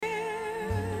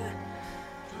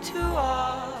to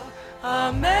all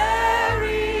a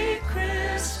Merry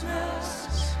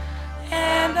Christmas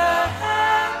and a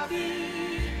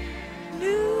Happy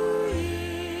New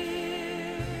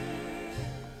Year.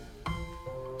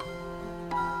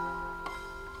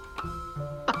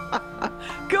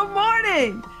 Good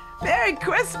morning. Merry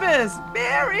Christmas.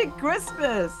 Merry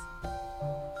Christmas.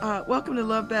 Welcome to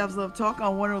LoveBabz LoveTalk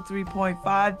on 103.5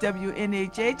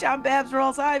 WNHH. I'm Babs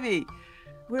Rawls Ivy.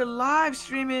 We're live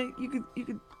streaming. You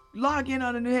could log in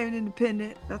on the New Haven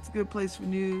Independent. That's a good place for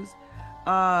news.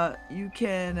 You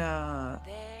can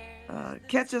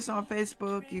catch us on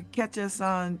Facebook. You catch us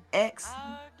on X.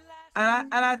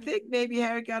 And I think maybe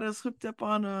Harry got us hooked up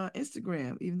on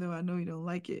Instagram, even though I know you don't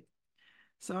like it.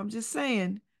 So I'm just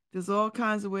saying, there's all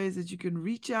kinds of ways that you can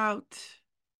reach out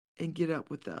and get up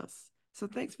with us. So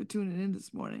thanks for tuning in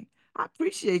this morning. I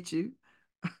appreciate you.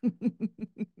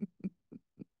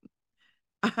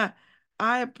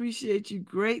 I appreciate you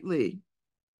greatly.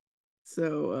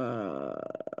 So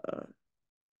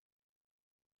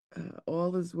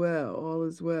all is well. All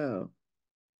is well.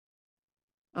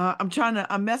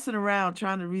 I'm messing around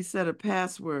trying to reset a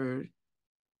password,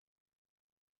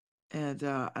 and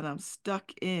I'm stuck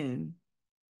in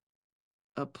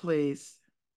a place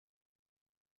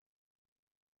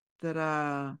that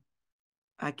I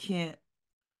can't.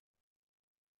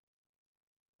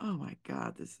 Oh my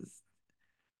God,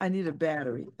 I need a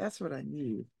battery. That's what I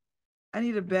need. I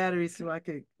need a battery so I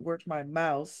could work my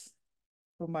mouse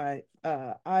for my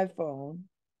iPhone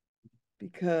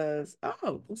because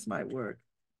this might work.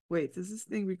 Wait, does this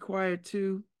thing require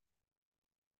two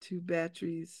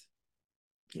batteries?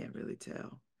 Can't really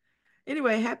tell.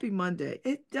 Anyway, happy Monday.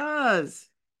 It does.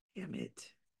 Damn it.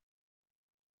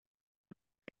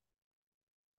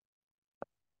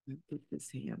 I'll get this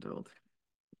handled.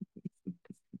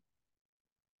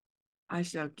 I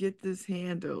shall get this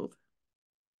handled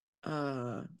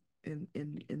uh in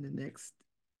the next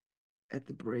at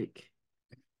the break.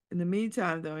 In the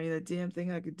meantime, though, ain't a damn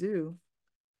thing I could do.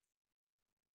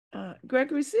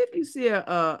 Gregory, see if you see a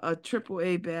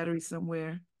AAA battery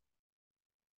somewhere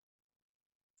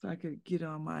so I could get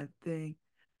on my thing.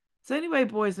 So anyway,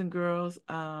 boys and girls,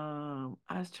 I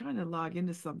was trying to log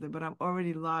into something, but I'm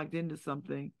already logged into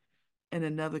something in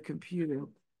another computer.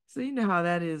 So you know how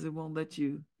that is. It won't let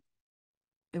you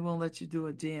do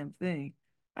a damn thing.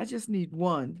 I just need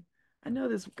one. I know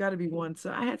there's got to be one.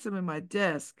 So I had some in my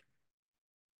desk.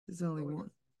 There's only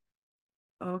one.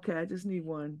 Okay, I just need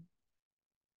one.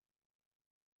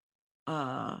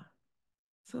 Uh,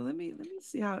 so let me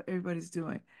see how everybody's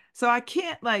doing. So I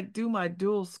can't like do my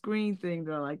dual screen thing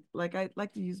though. Like I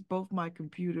like to use both my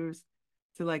computers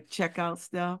to like check out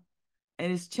stuff,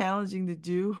 and it's challenging to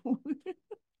do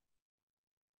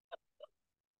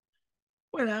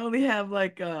when I only have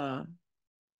like uh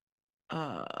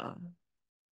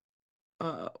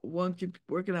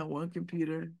working on one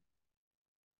computer,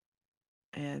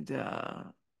 and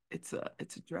it's a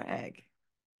drag.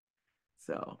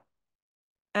 So,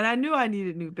 and I knew I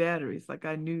needed new batteries. Like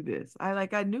I knew this.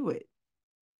 I knew it.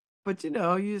 But you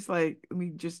just like let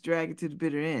me just drag it to the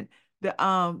bitter end.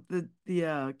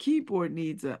 The keyboard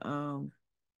needs a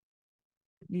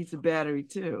battery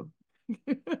too.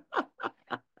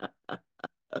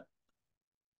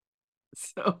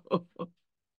 So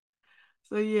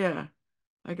so yeah,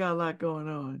 I got a lot going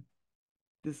on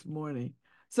this morning.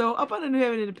 So up on the New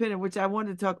Haven Independent, which I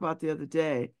wanted to talk about the other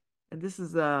day, and this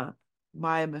is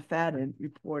Maya McFadden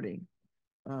reporting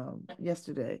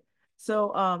yesterday.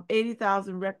 So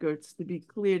 80,000 records to be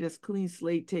cleared as clean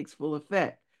slate takes full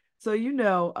effect. So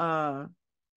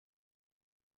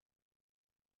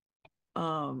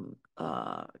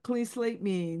clean slate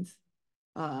means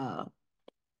uh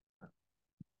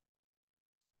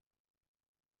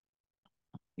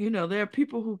there are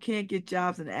people who can't get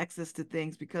jobs and access to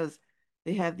things because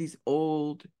they have these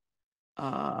old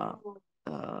uh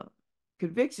uh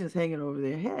convictions hanging over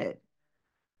their head.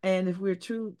 And if we're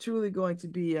truly going to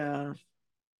be uh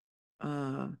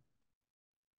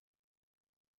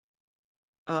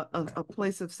a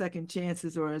place of second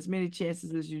chances, or as many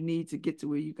chances as you need to get to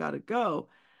where you got to go,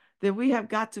 then we have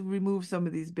got to remove some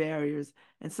of these barriers,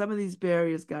 and some of these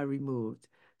barriers got removed.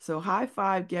 So high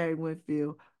five Gary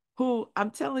Winfield, who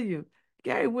I'm telling you,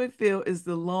 Gary Winfield is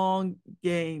the long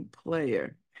game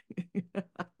player.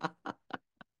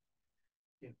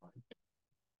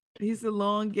 He's a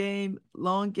long game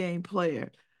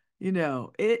player.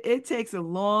 It takes a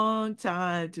long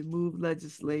time to move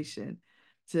legislation,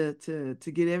 to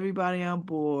get everybody on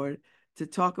board, to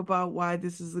talk about why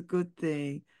this is a good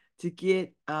thing, to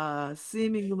get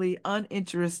seemingly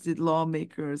uninterested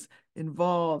lawmakers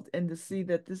involved and to see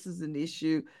that this is an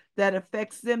issue that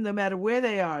affects them no matter where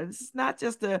they are. This is not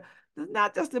just a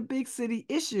big city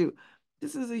issue.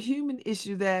 This is a human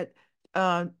issue that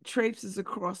traipses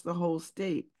across the whole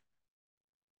state.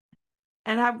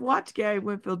 And I've watched Gary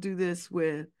Winfield do this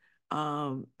with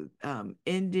ending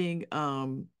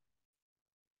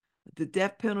the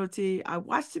death penalty. I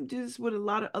watched him do this with a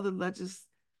lot of other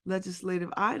legislative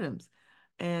items.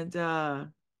 And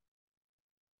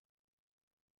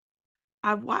I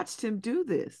watched him do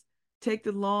this, take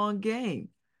the long game.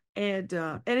 And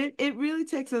it really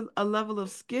takes a level of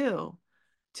skill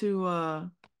to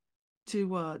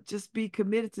just be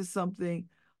committed to something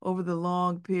over the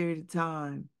long period of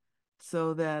time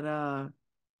so that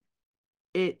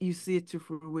it you see it to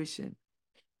fruition,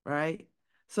 right?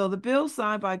 So the bill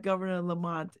signed by Governor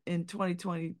Lamont in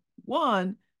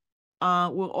 2021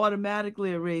 will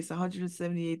automatically erase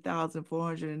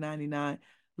 178,499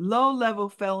 low-level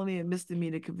felony and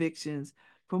misdemeanor convictions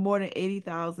for more than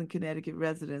 80,000 Connecticut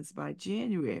residents by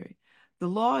January. The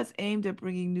law is aimed at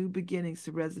bringing new beginnings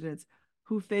to residents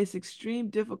who face extreme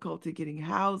difficulty getting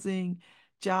housing,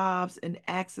 jobs, and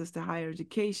access to higher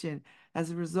education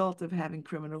as a result of having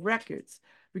criminal records,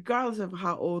 regardless of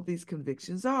how old these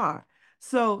convictions are.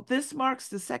 So this marks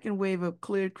the second wave of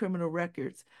cleared criminal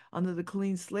records under the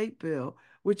Clean Slate Bill,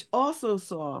 which also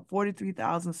saw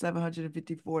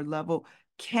 43,754 level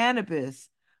cannabis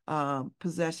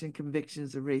possession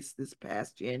convictions erased this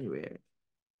past January.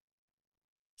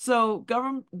 So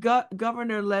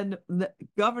Governor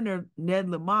Ned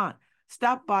Lamont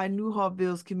stopped by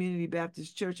Newhallville's Community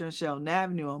Baptist Church on Sheldon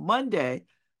Avenue on Monday.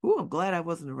 Ooh, I'm glad I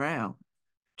wasn't around.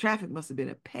 Traffic must have been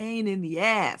a pain in the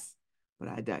ass, but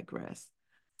I digress.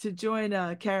 To join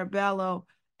Caraballo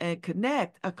and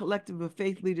Connect, a collective of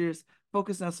faith leaders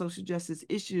focused on social justice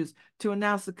issues, to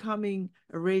announce the coming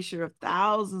erasure of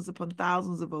thousands upon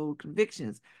thousands of old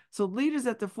convictions. So leaders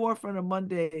at the forefront of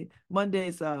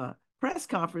Monday's press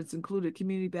conference included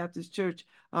Community Baptist Church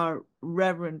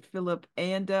Reverend Philip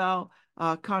Andel,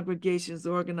 congregations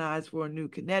organized for a new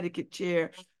Connecticut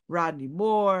chair, Rodney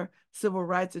Moore, civil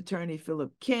rights attorney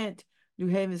Philip Kent, New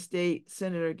Haven State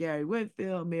Senator Gary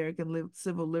Winfield, American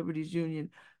Civil Liberties Union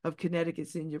of Connecticut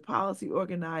senior policy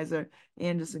organizer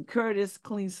Anderson Curtis,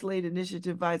 Clean Slate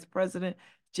Initiative Vice President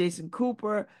Jason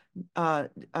Cooper,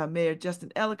 Mayor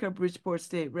Justin Elliker, Bridgeport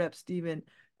State Rep Stephen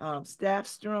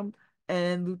Staffstrom,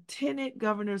 and Lieutenant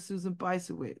Governor Susan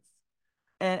Bysowitz.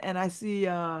 And I see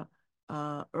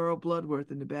Earl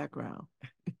Bloodworth in the background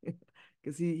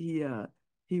because he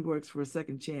works for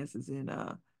Second Chances in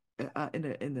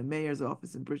the mayor's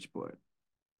office in Bridgeport.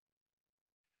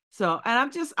 So,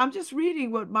 and I'm just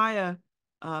reading what Maya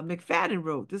McFadden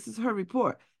wrote. This is her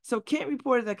report. So Kent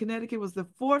reported that Connecticut was the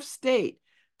fourth state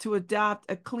to adopt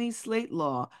a clean slate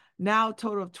law. Now a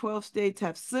total of 12 states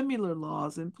have similar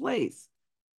laws in place.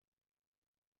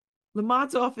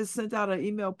 Lamont's office sent out an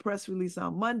email press release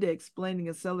on Monday explaining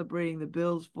and celebrating the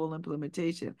bill's full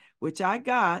implementation, which I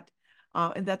got,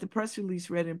 and that the press release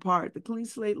read in part, the Clean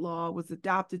Slate Law was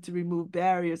adopted to remove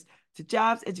barriers to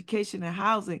jobs, education, and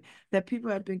housing that people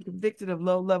who have been convicted of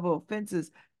low-level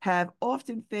offenses have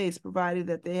often faced, provided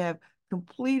that they have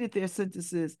completed their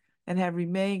sentences and have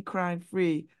remained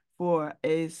crime-free for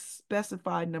a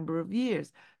specified number of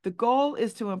years. The goal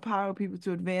is to empower people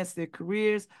to advance their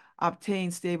careers,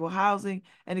 obtain stable housing,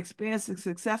 and experience the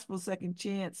successful second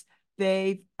chance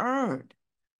they've earned.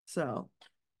 So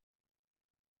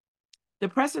the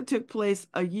presser took place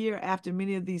a year after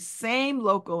many of these same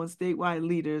local and statewide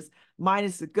leaders,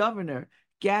 minus the governor,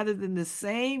 gathered in the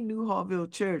same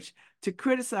Newhallville church to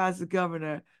criticize the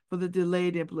governor for the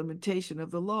delayed implementation of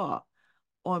the law.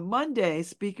 On Monday,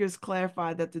 speakers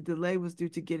clarified that the delay was due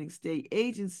to getting state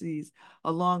agencies,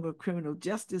 along with criminal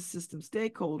justice system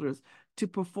stakeholders, to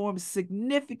perform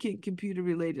significant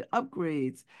computer-related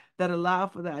upgrades that allow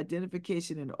for the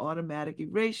identification and automatic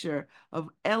erasure of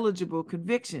eligible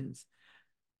convictions.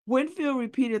 Winfield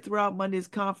repeated throughout Monday's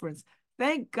conference,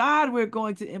 "Thank God we're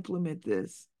going to implement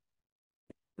this."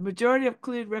 The majority of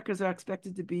cleared records are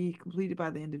expected to be completed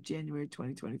by the end of January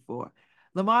 2024.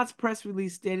 Lamont's press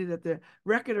release stated that the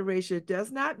record erasure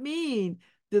does not mean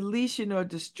deletion or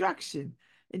destruction.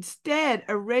 Instead,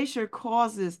 erasure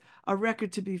causes a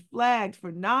record to be flagged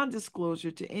for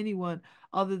non-disclosure to anyone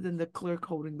other than the clerk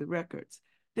holding the records.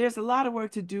 There's a lot of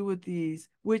work to do with these,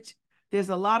 which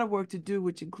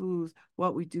includes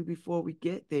what we do before we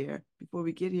get here,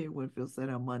 Winfield said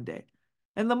on Monday.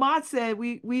 And Lamont said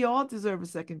we all deserve a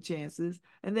second chances,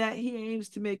 and that he aims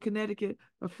to make Connecticut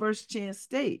a first chance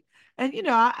state. And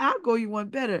I'll go you one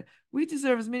better. We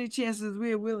deserve as many chances as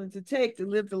we are willing to take to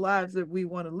live the lives that we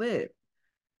want to live.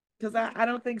 Because I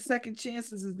don't think second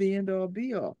chances is the end all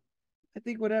be all. I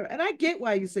think whatever, and I get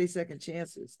why you say second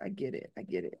chances. I get it. I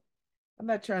get it. I'm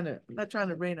not trying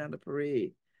to rain on the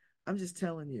parade. I'm just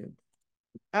telling you.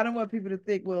 I don't want people to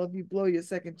think, well, if you blow your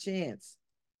second chance,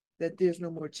 that there's no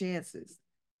more chances.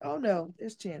 Oh no,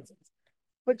 there's chances.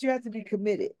 But you have to be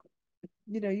committed.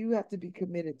 You have to be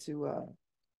committed to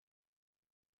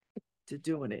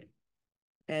doing it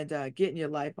and getting your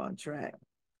life on track.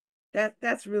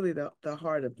 That's really the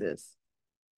heart of this.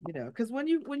 Because when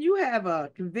you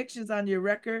have convictions on your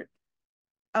record,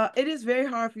 it is very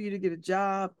hard for you to get a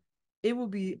job. It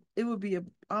would be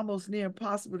almost near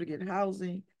impossible to get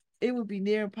housing. It would be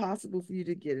near impossible for you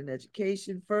to get an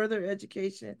education, further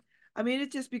education. I mean,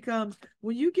 it just becomes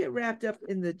when you get wrapped up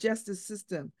in the justice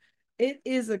system, it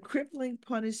is a crippling,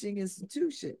 punishing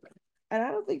institution. And I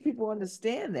don't think people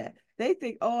understand that. They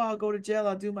think, oh, I'll go to jail,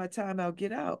 I'll do my time, I'll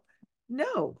get out.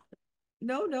 No,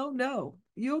 no, no, no.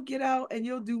 You'll get out and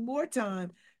you'll do more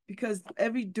time because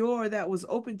every door that was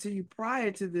open to you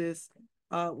prior to this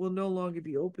will no longer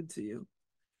be open to you.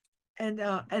 And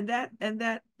that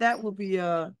will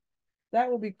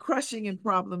be crushing and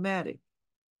problematic,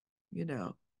 you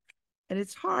know. And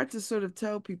it's hard to sort of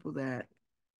tell people that,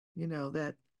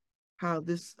 that how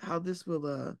this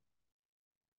will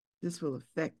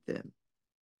affect them,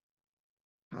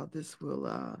 how this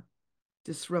will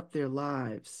disrupt their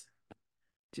lives.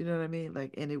 Do you know what I mean?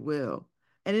 Like, and it will.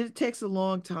 And it takes a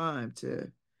long time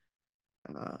to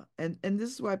and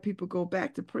this is why people go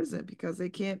back to prison because they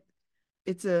can't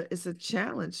it's a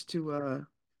challenge to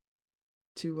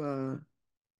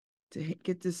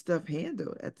get this stuff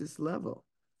handled at this level.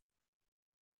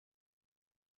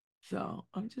 So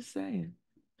I'm just saying.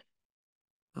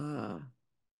 All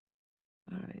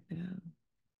right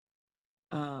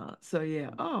now. So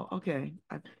yeah. Oh, okay.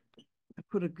 I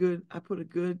put a good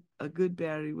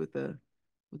battery with a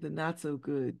not so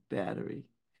good battery.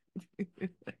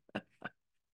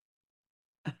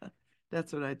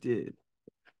 That's what I did.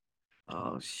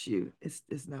 Oh shoot.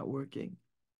 It's not working.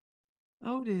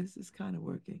 Oh, it is. It's kind of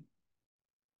working.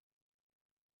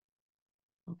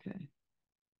 Okay.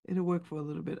 It'll work for a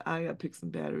little bit. I gotta pick some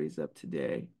batteries up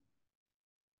today.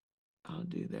 I'll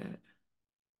do that.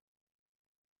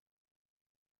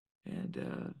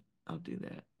 And I'll do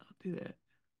that. I'll do that.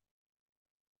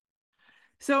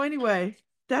 So anyway,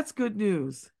 that's good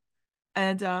news.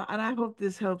 And I hope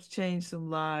this helps change some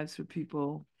lives for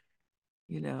people.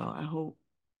 I hope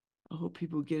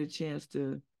people get a chance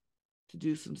to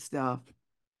do some stuff,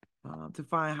 to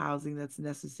find housing that's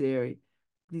necessary.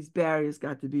 These barriers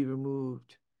got to be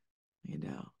removed.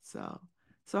 So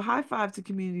high five to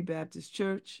Community Baptist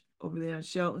Church over there in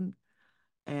Shelton.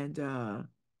 And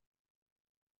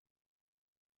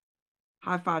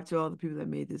high five to all the people that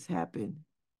made this happen.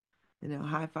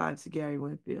 High fives to Gary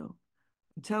Winfield.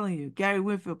 I'm telling you, Gary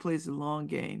Winfield plays the long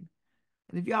game.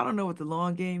 And if y'all don't know what the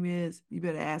long game is, you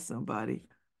better ask somebody.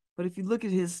 But if you look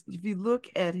at his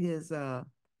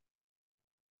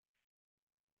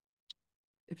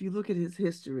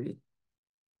history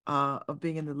of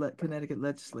being in the Connecticut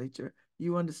legislature,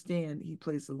 you understand he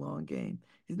plays the long game.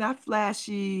 He's not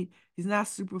flashy. He's not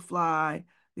super fly.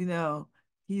 You know,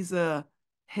 he's a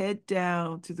head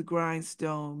down to the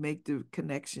grindstone, make the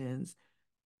connections,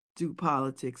 do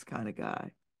politics kind of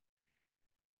guy.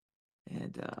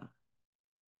 And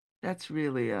that's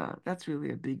really a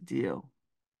big deal.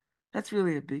 That's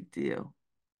really a big deal.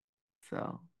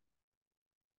 So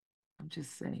I'm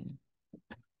just saying.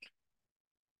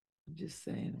 I'm just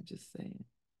saying. I'm just saying.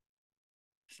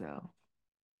 So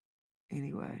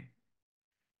anyway,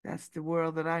 that's the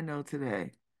world that I know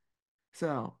today.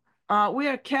 So we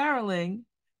are caroling.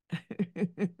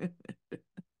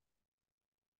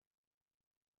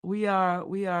 We are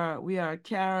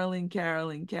caroling,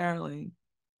 caroling, caroling.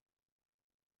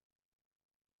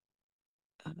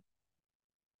 Uh,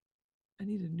 I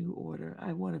need a new order.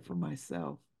 I want it for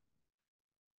myself.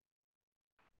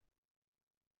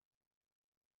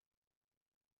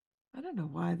 I don't know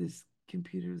why this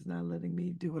computer is not letting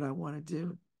me do what I want to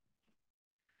do.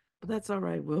 But that's all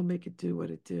right. We'll make it do what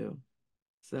it do.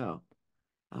 So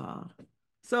Uh,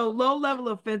 so low level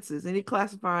offenses, any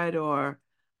classified or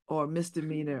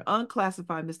misdemeanor,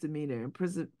 unclassified misdemeanor,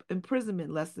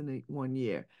 imprisonment less than 1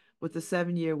 year, with a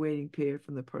 7 year waiting period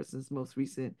from the person's most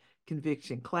recent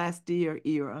conviction. Class D or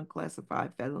E or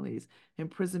unclassified felonies,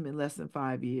 imprisonment less than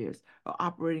 5 years, or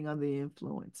operating under the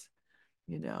influence.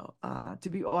 To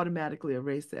be automatically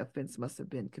erased, the offense must have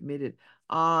been committed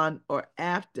on or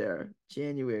after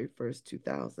January 1st,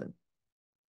 2000.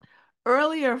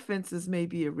 Earlier offenses may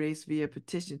be erased via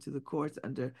petition to the courts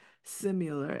under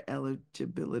similar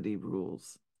eligibility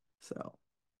rules. So,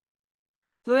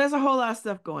 so there's a whole lot of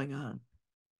stuff going on,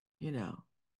 you know.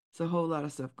 It's a whole lot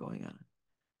of stuff going on.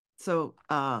 So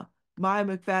Maya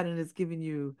McFadden has given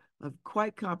you a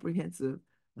quite comprehensive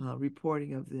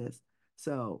reporting of this.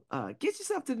 So get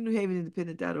yourself to the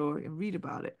NewHavenIndependent.org and read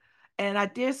about it. And I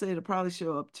dare say it'll probably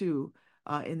show up too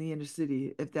in the inner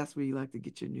city if that's where you like to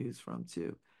get your news from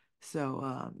too.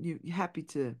 So you're happy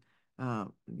to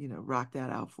rock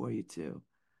that out for you too.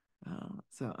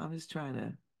 So I'm just trying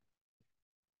to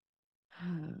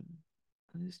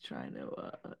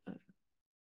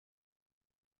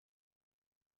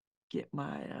get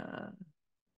my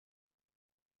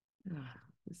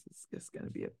this is just gonna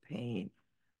be a pain.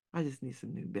 I just need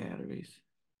some new batteries.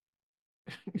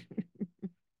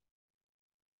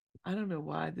 I don't know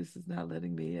why this is not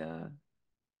letting me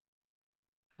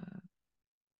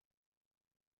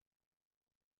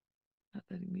not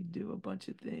letting me do a bunch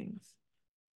of things.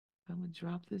 I'm gonna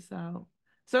drop this out.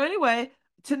 So anyway,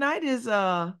 tonight is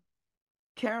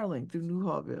caroling through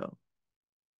Newhallville.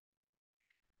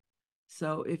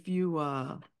 So if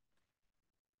you're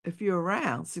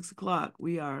around 6 o'clock,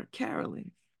 we are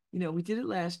caroling. We did it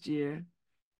last year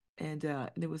and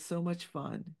it was so much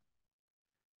fun.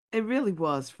 It really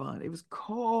was fun. It was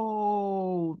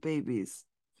cold, babies.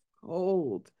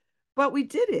 Cold. But we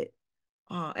did it.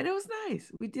 And it was nice.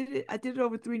 We did it. I did it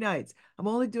over 3 nights. I'm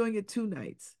only doing it 2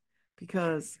 nights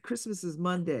because Christmas is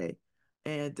Monday.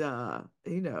 And we're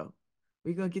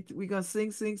gonna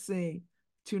sing, sing, sing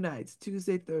 2 nights.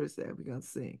 Tuesday, Thursday, we're gonna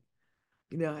sing.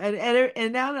 And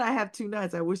now that I have 2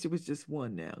 nights, I wish it was just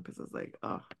one now because I was like,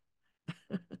 oh.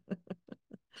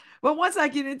 But once I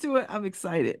get into it, I'm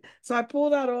excited. So I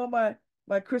pulled out all my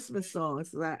Christmas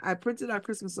songs. I printed out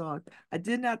Christmas songs. I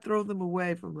did not throw them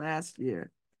away from last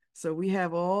year. So we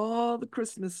have all the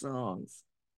Christmas songs.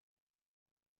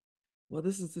 Well,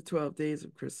 this is the 12 days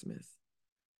of Christmas.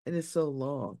 And it's so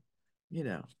long, you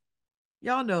know.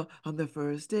 Y'all know on the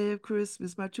first day of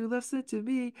Christmas, my true love sent to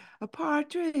me a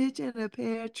partridge in a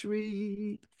pear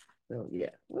tree. So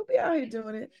yeah, we'll be out here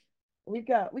doing it. We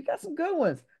got some good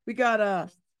ones. We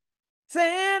got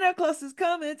Santa Claus is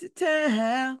coming to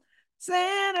town.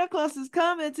 Santa Claus is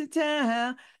coming to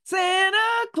town.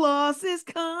 Santa Claus is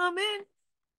coming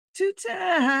to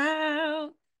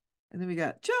town. And then we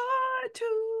got joy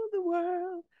to the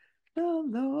world. The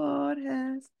Lord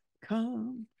has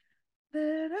come.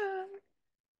 Let us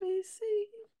receive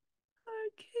our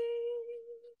King.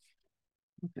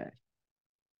 Okay.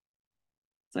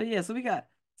 So yeah, so we got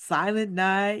Silent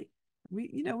Night.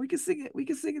 We can sing it. We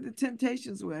can sing it the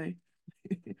Temptations way.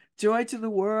 Joy to the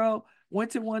world,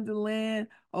 Winter Wonderland,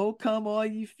 Oh Come All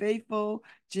Ye Faithful,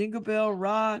 Jingle Bell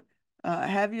Rock,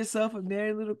 Have Yourself a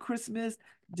Merry Little Christmas,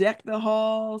 Deck the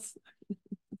Halls.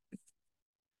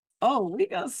 Oh, we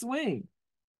gonna swing.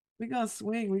 We gonna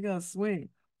swing. We gonna swing.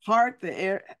 Hark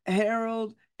the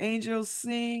herald angels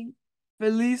sing,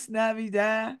 Feliz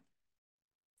Navidad.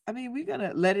 I mean, we're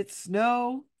gonna let it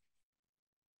snow.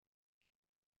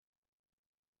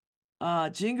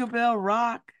 Jingle Bell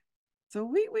Rock. So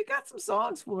we got some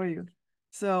songs for you.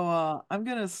 So I'm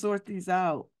gonna sort these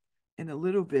out in a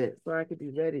little bit so I can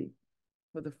be ready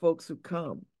for the folks who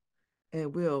come.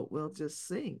 And we'll just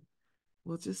sing.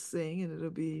 We'll just sing and it'll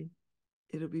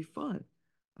be fun.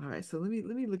 All right, so let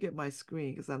me look at my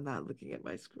screen because I'm not looking at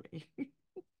my screen.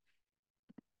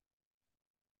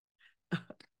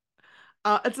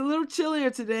 It's a little chillier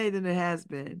today than it has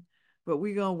been, but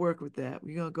we're gonna work with that.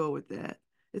 We're gonna go with that.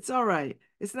 It's all right.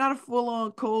 It's not a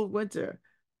full-on cold winter,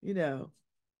 you know.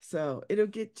 So it'll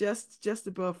get just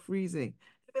above freezing.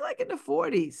 It'll be like in the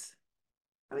 40s.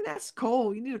 I mean, that's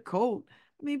cold. You need a coat.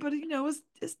 I mean, but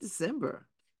it's December.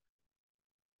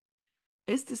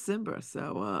 It's December.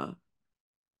 So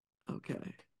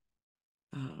okay.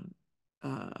 Um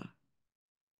uh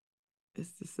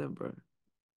it's December.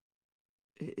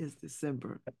 It is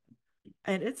December.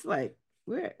 And it's like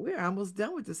we're almost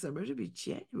done with December. It'll be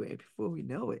January before we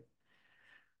know it.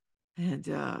 And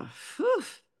whew,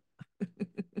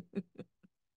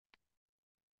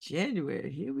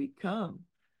 January, here we come.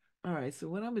 All right, so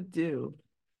what I'm gonna do,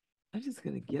 I'm just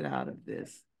gonna get out of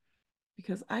this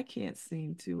because I can't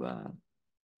seem to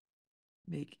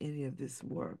make any of this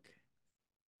work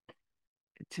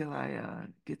until I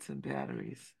get some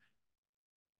batteries.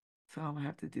 So I'm gonna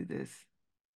have to do this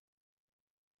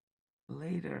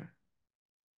later.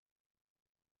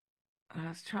 I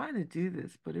was trying to do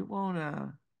this, but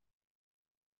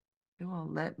It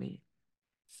won't let me.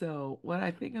 So what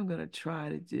I think I'm gonna try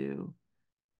to do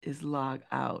is log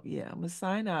out. Yeah, I'm gonna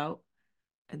sign out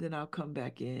and then I'll come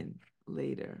back in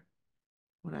later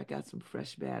when I got some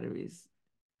fresh batteries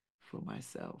for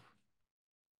myself.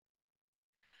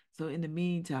 So in the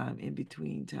meantime, in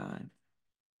between time,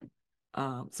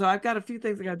 so I've got a few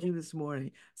things I got to do this morning.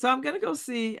 So I'm gonna go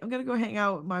hang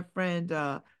out with my friend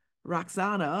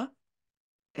Roxana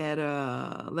at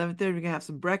 11:30. We're gonna have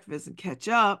some breakfast and catch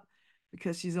up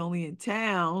because she's only in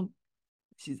town.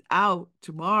 She's out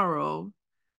tomorrow.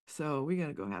 So we're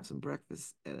gonna go have some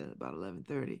breakfast at about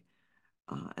 11:30.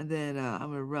 And then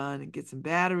I'm gonna run and get some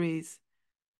batteries.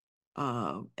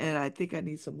 And I think I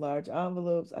need some large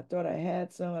envelopes. I thought I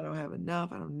had some. I don't have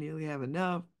enough. I don't nearly have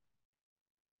enough.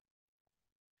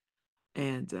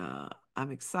 And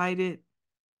I'm excited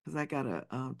because I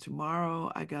gotta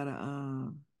tomorrow I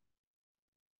gotta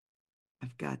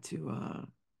I've got to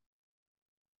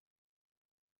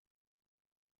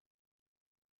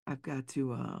I've got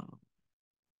to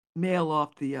mail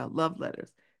off the love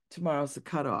letters. Tomorrow's the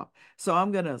cutoff. So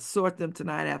I'm gonna sort them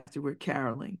tonight after we're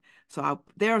caroling.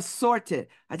 They're sorted.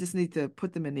 I just need to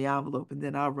put them in the envelope and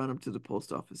then I'll run them to the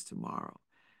post office tomorrow.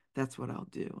 That's what I'll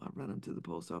do. I'll run them to the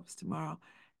post office tomorrow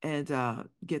and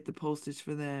get the postage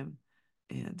for them.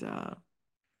 And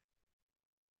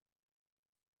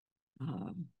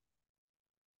um,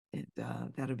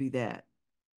 that'll be that.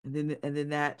 And then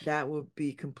that will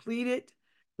be completed.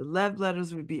 The love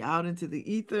letters would be out into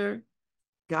the ether.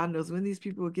 God knows when these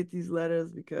people will get these letters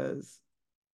because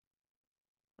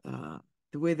uh,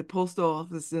 the way the postal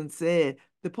office then said,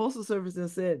 the postal service then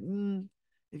said,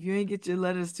 if you ain't get your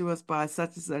letters to us by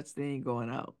such and such, they ain't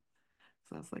going out.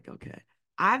 So I was like, okay.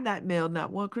 I've not mailed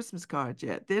not one Christmas card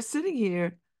yet. They're sitting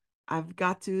here. I've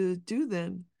got to do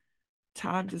them.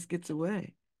 Time just gets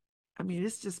away. I mean,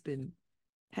 it's just been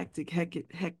hectic,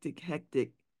 hectic, hectic,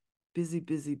 hectic, busy,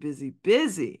 busy, busy,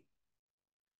 busy.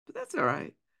 But that's all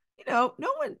right. No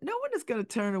one is going to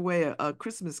turn away a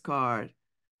Christmas card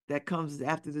that comes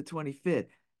after the 25th.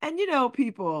 And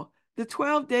people, the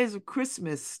 12 days of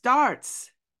Christmas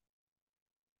starts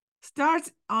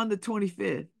on the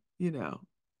 25th, you know,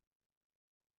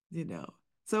 you know.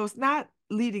 So it's not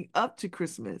leading up to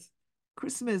Christmas.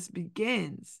 Christmas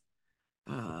begins.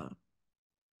 Uh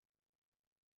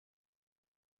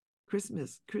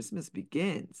Christmas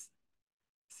begins.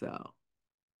 So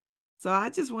so I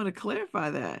just want to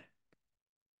clarify that.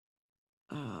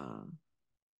 Uh,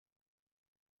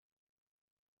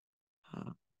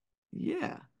 uh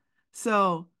yeah.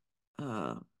 So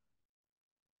uh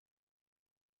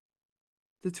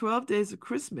the 12 days of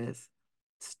Christmas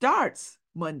starts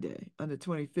Monday on the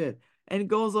 25th and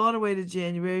goes all the way to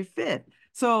January 5th.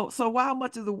 So while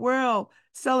much of the world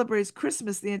celebrates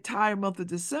Christmas the entire month of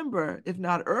December, if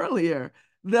not earlier,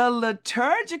 the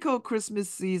liturgical Christmas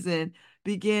season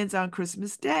begins on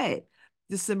Christmas Day,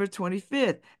 December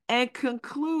 25th, and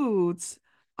concludes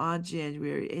on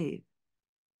January 8th.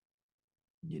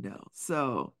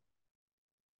 So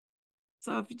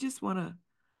if you just want to,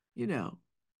 you know,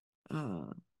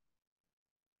 uh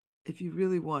if you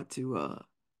really want to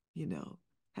you know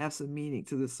have some meaning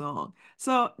to the song.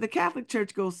 So the Catholic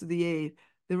Church goes to the 8th.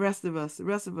 The rest of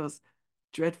us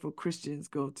dreadful Christians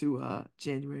go to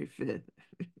January 5th.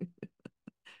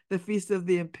 The Feast of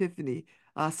the Epiphany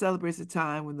celebrates a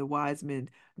time when the wise men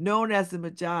known as the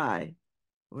Magi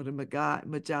or the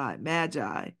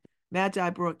Magi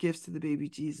brought gifts to the baby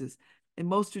Jesus. In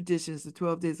most traditions, the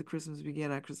 12 days of Christmas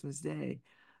began on Christmas Day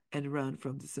and run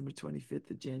from December 25th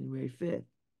to January 5th.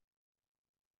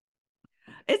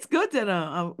 It's good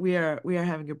that we are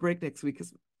having a break next week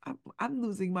because I'm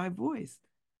losing my voice.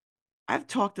 I've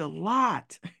talked a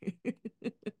lot.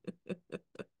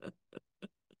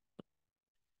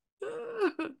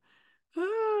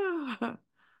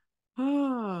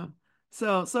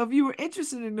 So if you were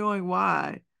interested in knowing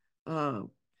why,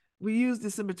 um, we use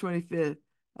December 25th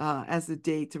as the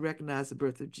date to recognize the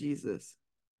birth of Jesus.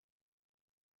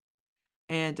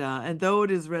 And though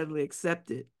it is readily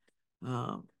accepted,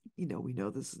 um, we know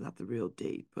this is not the real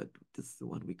date, but this is the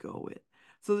one we go with.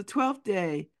 So the 12th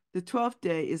day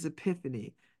is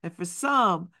Epiphany. And for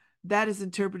some, that is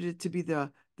interpreted to be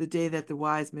the day that the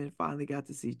wise men finally got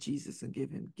to see Jesus and give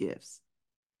him gifts,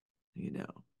 you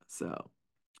know. So,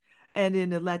 and in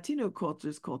the Latino culture,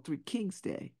 it's called Three Kings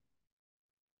Day,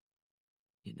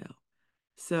 you know.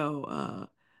 So,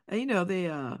 and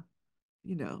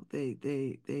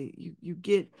you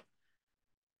get,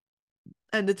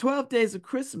 and the 12 days of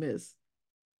Christmas,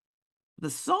 the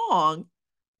song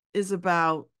is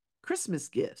about Christmas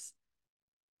gifts.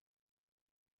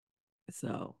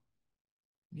 So,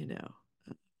 you know,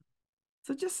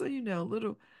 So just so you know, a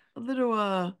little, a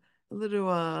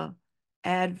little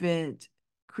Advent,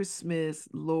 Christmas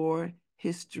lore,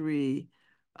 history,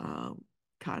 um,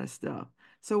 kind of stuff.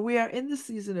 So we are in the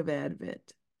season of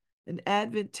Advent, and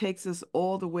Advent takes us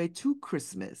all the way to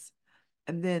Christmas,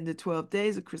 and then the 12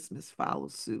 days of Christmas follow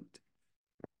suit.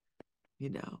 You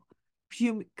know,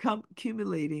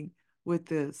 accumulating with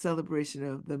the celebration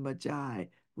of the Magi,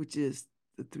 which is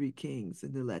the three kings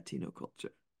in the Latino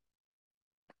culture.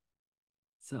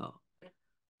 So,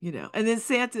 and then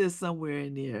Santa is somewhere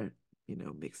in there,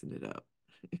 mixing it up.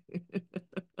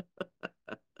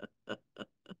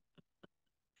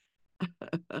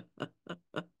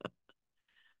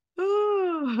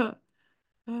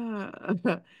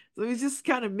 So we just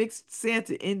kind of mixed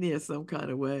Santa in there some kind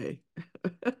of way.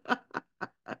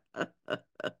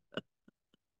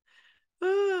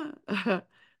 So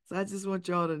I just want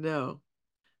y'all to know,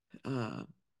 uh,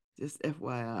 just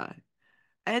FYI.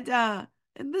 And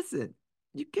listen,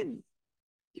 you can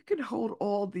hold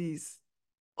all these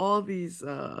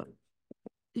you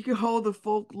can hold the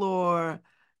folklore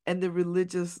and the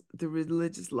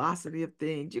religiosity of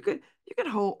things. You can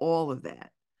hold all of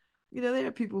that. There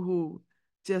are people who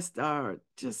just are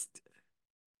just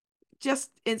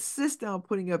insist on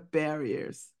putting up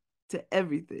barriers to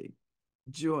everything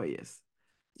joyous.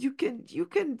 You can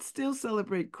still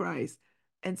celebrate Christ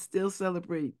and still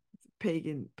celebrate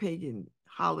pagan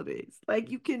holidays. Like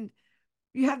you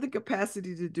have the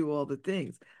capacity to do all the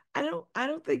things. I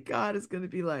don't think God is going to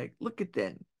be like, look at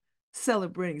them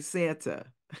celebrating Santa.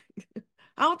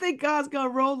 I don't think God's going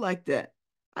to roll like that.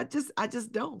 I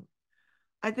just don't.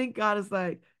 I think God is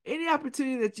like, any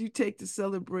opportunity that you take to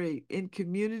celebrate in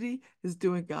community is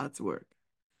doing God's work.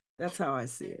 That's how I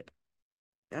see it.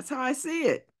 That's how I see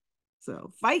it.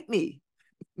 So fight me.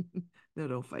 No,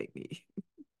 don't fight me.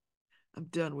 I'm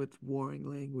done with warring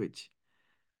language.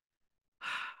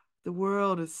 The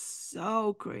world is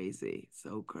so crazy,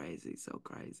 so crazy, so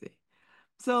crazy.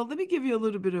 So let me give you a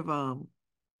little bit of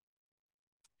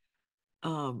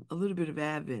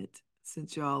Advent,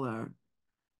 since y'all are,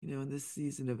 in this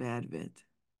season of Advent.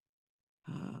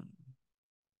 Um,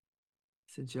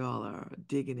 since y'all are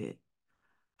digging it.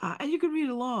 And you can read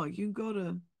along. You can go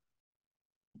to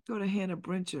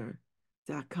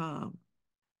hannahbrencher.com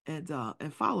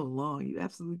and follow along. You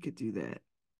absolutely could do that.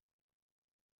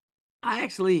 I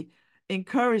actually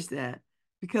encourage that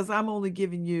because I'm only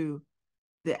giving you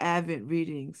the Advent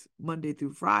readings Monday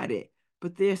through Friday,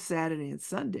 but there's Saturday and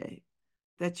Sunday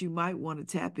that you might want to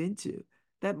tap into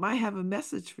that might have a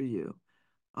message for you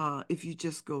if you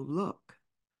just go look,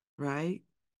 right?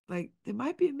 Like there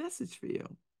might be a message for you.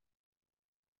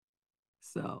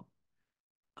 So,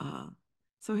 uh,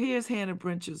 so here's Hannah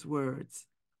Brencher's words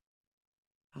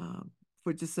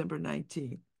for December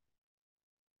 19th.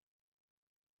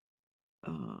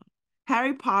 Uh,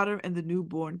 Harry Potter and the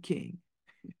Newborn King.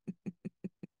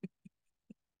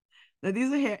 Now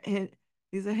these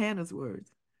are Hannah's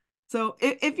words. So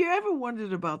if you ever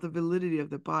wondered about the validity of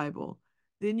the Bible,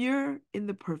 then you're in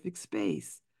the perfect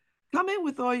space. Come in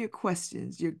with all your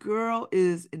questions. Your girl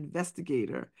is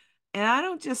investigator. And I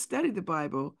don't just study the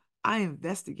Bible, I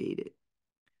investigate it.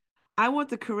 I want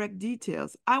the correct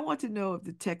details. I want to know if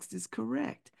the text is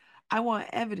correct. I want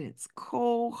evidence,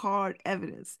 cold, hard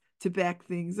evidence to back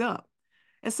things up.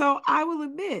 And so I will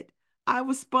admit, I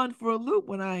was spun for a loop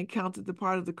when I encountered the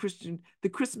part of the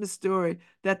Christmas story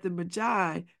that the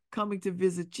Magi coming to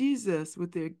visit Jesus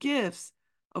with their gifts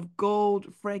of gold,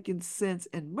 frankincense,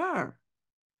 and myrrh.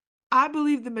 I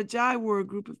believe the Magi were a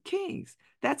group of kings.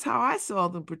 That's how I saw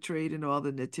them portrayed in all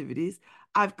the nativities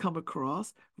I've come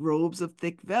across: robes of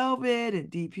thick velvet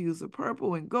and deep hues of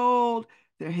purple and gold,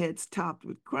 their heads topped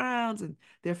with crowns, and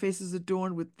their faces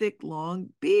adorned with thick, long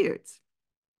beards.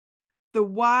 The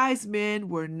wise men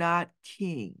were not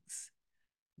kings,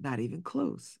 not even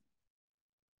close.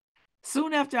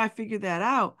 Soon after I figured that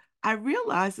out, I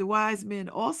realized the wise men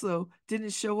also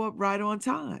didn't show up right on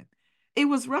time. It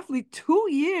was roughly 2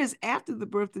 years after the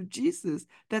birth of Jesus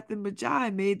that the Magi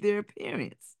made their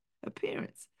appearance.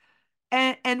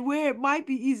 And where it might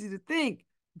be easy to think,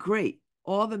 great,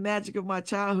 all the magic of my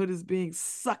childhood is being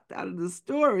sucked out of the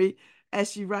story as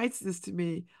she writes this to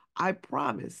me, I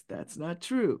promise that's not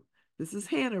true. This is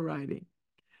Hannah writing.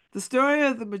 The story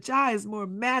of the Magi is more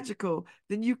magical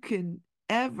than you can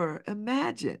ever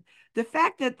imagine. The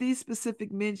fact that these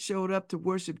specific men showed up to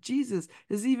worship Jesus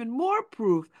is even more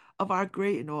proof of our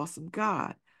great and awesome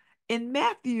God. In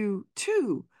Matthew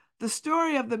 2, the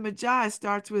story of the Magi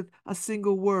starts with a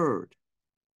single word: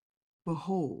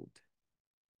 behold.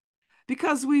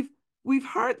 Because We've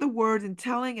heard the word in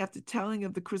telling after telling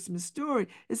of the Christmas story.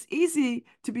 It's easy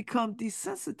to become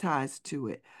desensitized to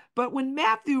it. But when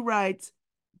Matthew writes,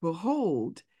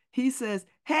 behold, he says,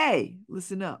 hey,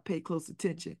 listen up, pay close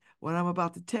attention. What I'm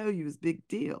about to tell you is big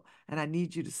deal, and I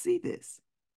need you to see this.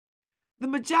 The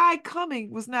Magi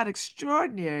coming was not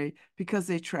extraordinary because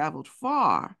they traveled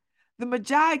far. The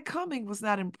Magi coming was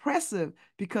not impressive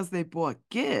because they brought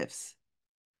gifts.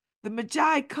 The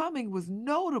Magi coming was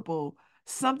notable,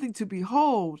 something to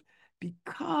behold,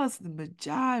 because the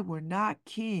Magi were not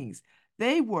kings.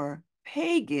 They were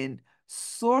pagan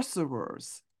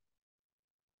sorcerers.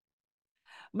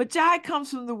 Magi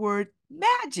comes from the word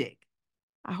magic.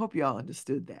 I hope y'all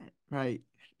understood that, right?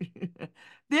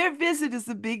 Their visit is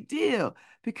a big deal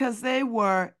because they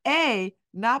were A,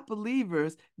 not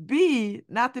believers, B,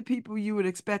 not the people you would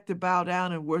expect to bow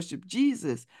down and worship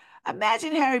Jesus.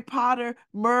 Imagine Harry Potter,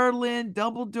 Merlin,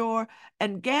 Dumbledore,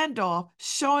 and Gandalf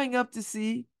showing up to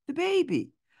see the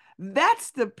baby.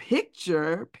 That's the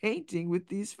picture painting with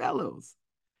these fellows.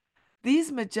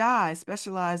 These magi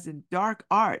specialized in dark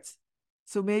arts,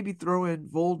 so maybe throw in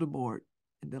Voldemort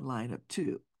in the lineup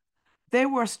too. They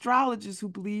were astrologers who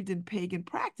believed in pagan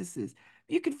practices.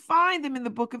 You can find them in the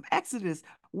book of Exodus,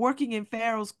 working in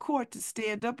Pharaoh's court to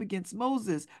stand up against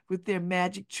Moses with their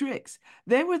magic tricks.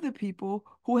 They were the people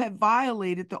who had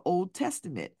violated the Old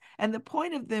Testament. And the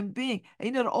point of them being,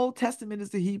 the Old Testament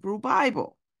is the Hebrew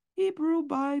Bible. Hebrew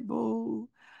Bible.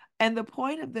 And the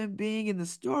point of them being in the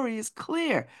story is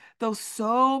clear. Though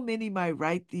so many might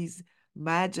write these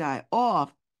magi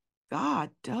off, God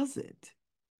doesn't.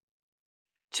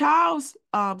 Charles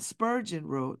Spurgeon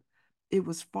wrote, it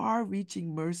was far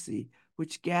reaching mercy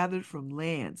which gathered from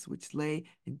lands which lay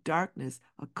in darkness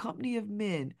a company of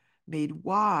men made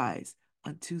wise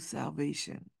unto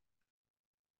salvation.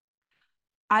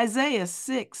 Isaiah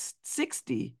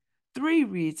 6:63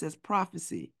 reads as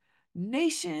prophecy,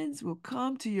 nations will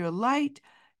come to your light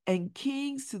and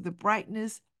kings to the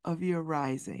brightness of your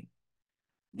rising.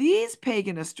 These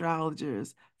pagan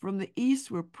astrologers from the east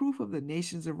were proof of the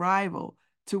nation's arrival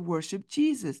to worship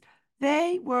Jesus.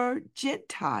 They were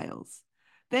Gentiles.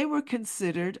 They were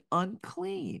considered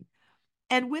unclean.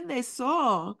 And when they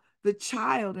saw the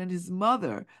child and his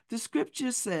mother, the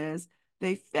scripture says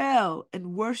they fell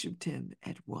and worshiped him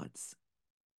at once.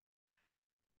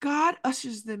 God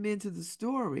ushers them into the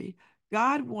story.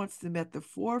 God wants them at the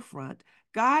forefront.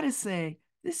 God is saying,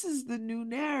 this is the new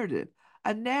narrative,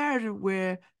 a narrative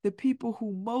where the people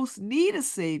who most need a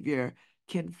savior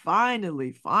can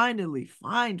finally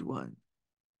find one.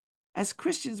 As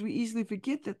Christians, we easily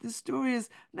forget that this story is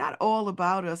not all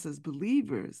about us as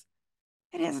believers.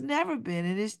 It has never been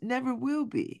and it never will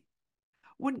be.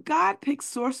 When God picks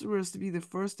sorcerers to be the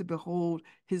first to behold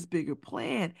his bigger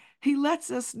plan, he lets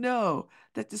us know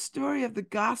that the story of the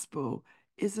gospel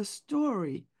is a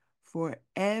story for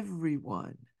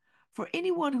everyone. For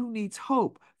anyone who needs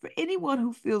hope, for anyone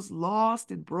who feels lost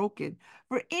and broken,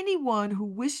 for anyone who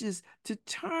wishes to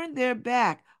turn their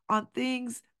back on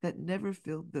things that never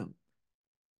filled them,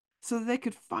 so that they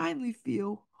could finally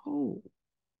feel whole.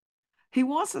 He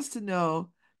wants us to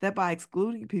know that by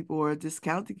excluding people or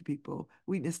discounting people,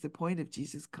 we miss the point of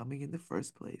Jesus coming in the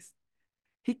first place.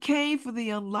 He came for the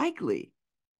unlikely.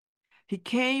 He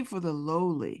came for the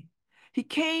lowly. He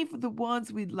came for the ones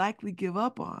we'd likely give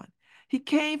up on. He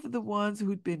came for the ones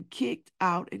who'd been kicked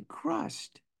out and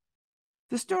crushed.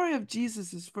 The story of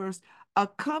Jesus is first a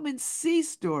come and see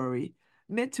story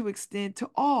meant to extend to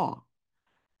all,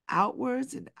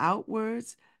 outwards and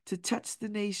outwards to touch the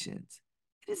nations.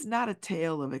 It is not a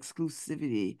tale of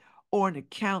exclusivity or an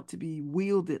account to be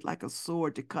wielded like a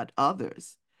sword to cut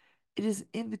others. It is an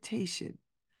invitation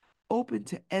open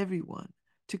to everyone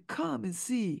to come and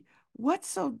see what's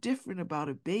so different about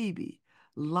a baby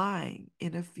lying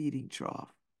in a feeding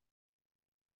trough.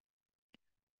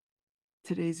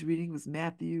 Today's reading was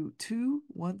Matthew 2,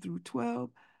 1 through 12,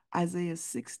 Isaiah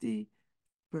 60,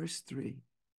 verse 3.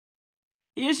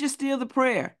 Here's your steal the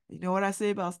prayer. You know what I say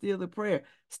about steal the prayer?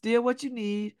 Steal what you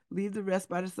need, leave the rest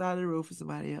by the side of the road for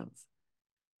somebody else.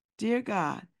 Dear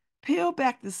God, peel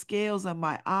back the scales on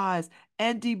my eyes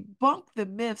and debunk the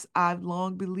myths I've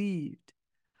long believed.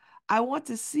 I want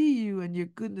to see you and your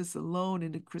goodness alone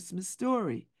in the Christmas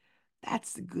story.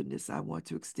 That's the goodness I want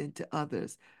to extend to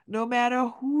others, no matter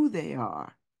who they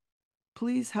are.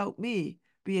 Please help me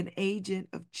be an agent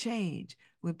of change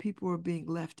when people are being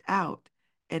left out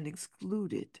and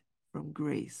excluded from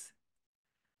grace.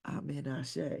 Amen,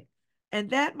 Ashe. And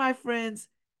that, my friends,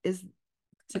 is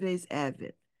today's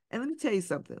Advent. And let me tell you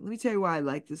something. Let me tell you why I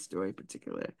like this story in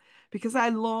particular. Because I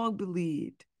long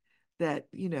believed that,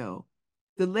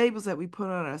 the labels that we put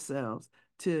on ourselves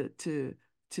to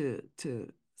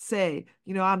to say,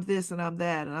 I'm this and I'm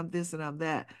that and I'm this and I'm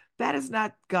that. That is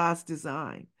not God's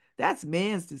design. That's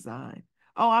man's design.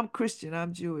 Oh, I'm Christian,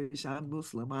 I'm Jewish, I'm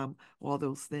Muslim, I'm all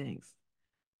those things.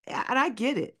 And I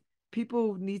get it.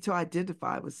 People need to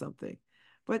identify with something.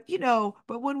 But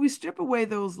when we strip away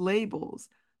those labels,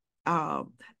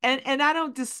 and I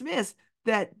don't dismiss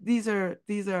that these are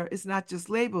it's not just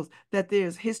labels, that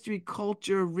there's history,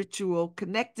 culture, ritual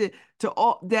connected to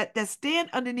all that stand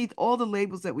underneath all the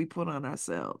labels that we put on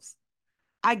ourselves.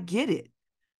 I get it.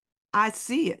 I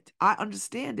see it. I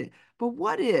understand it. But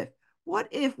what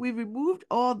if we removed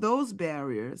all those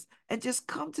barriers and just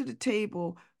come to the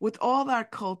table with all our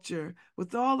culture,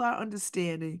 with all our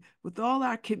understanding, with all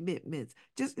our commitments?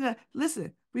 Just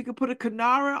listen, we could put a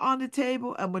Kanara on the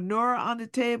table, a menorah on the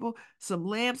table, some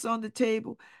lamps on the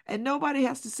table, and nobody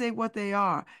has to say what they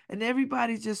are. And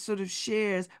everybody just sort of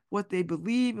shares what they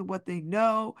believe and what they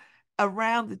know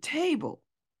around the table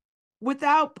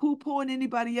without poo-pooing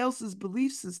anybody else's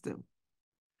belief system.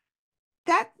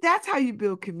 That's how you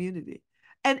build community.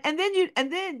 And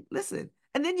then listen,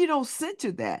 and then you don't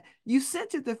center that. You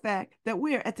center the fact that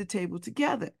we're at the table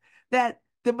together. That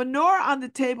the menorah on the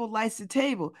table lights the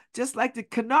table, just like the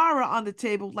Kanara on the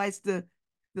table lights the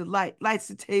lights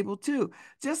the table too.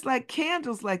 Just like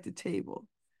candles light the table.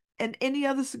 And any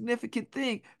other significant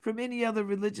thing from any other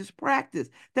religious practice,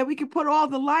 that we can put all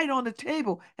the light on the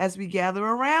table as we gather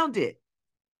around it.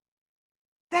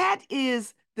 That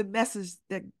is the message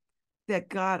that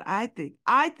God, I think,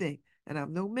 and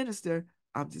I'm no minister,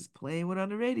 I'm just playing one on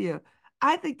the radio.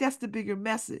 I think that's the bigger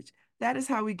message. That is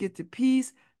how we get to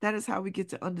peace. That is how we get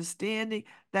to understanding.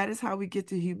 That is how we get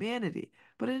to humanity.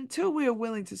 But until we are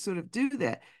willing to sort of do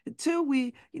that, until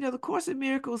the Course in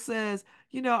Miracles says,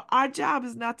 our job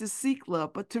is not to seek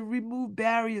love, but to remove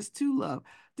barriers to love.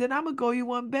 Then I'm going to go you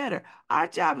one better. Our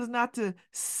job is not to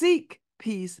seek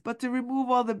peace, but to remove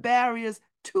all the barriers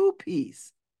to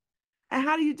peace. And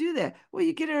how do you do that? Well,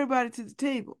 you get everybody to the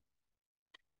table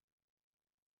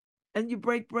and you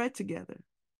break bread together.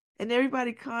 And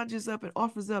everybody conjures up and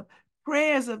offers up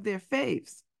prayers of their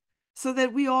faiths so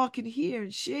that we all can hear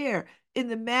and share in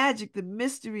the magic, the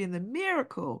mystery, and the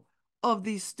miracle of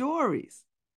these stories.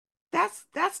 That's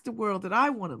the world that I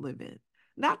want to live in.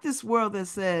 Not this world that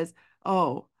says,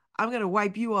 "Oh, I'm going to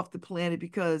wipe you off the planet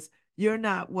because you're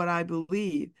not what I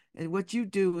believe and what you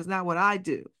do is not what I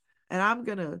do. And I'm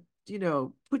going to,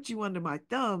 put you under my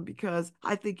thumb because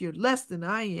I think you're less than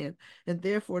I am and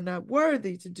therefore not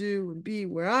worthy to do and be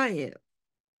where I am."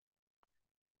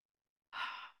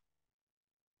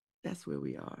 That's where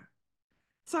we are.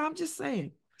 So I'm just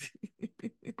saying.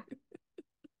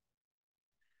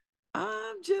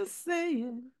 I'm just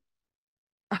saying.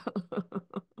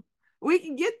 We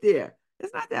can get there.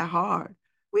 It's not that hard.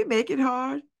 We make it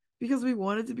hard because we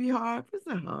want it to be hard, but it's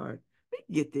not hard. We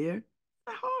can get there. It's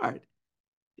not hard.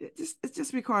 It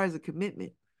just requires a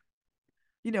commitment.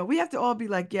 We have to all be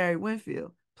like Gary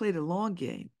Winfield, play the long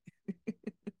game.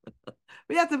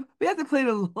 We have to play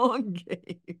the long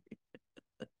game.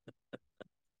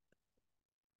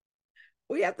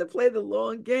 We have to play the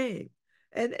long game.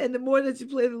 And the more that you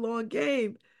play the long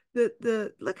game,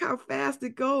 the look how fast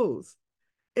it goes.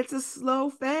 It's a slow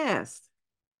fast.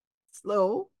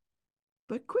 Slow,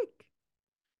 but quick.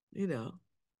 You know.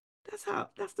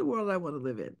 That's the world I want to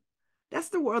live in. That's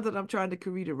the world that I'm trying to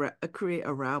create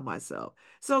around myself.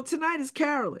 So tonight is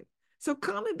caroling. So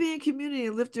come and be in community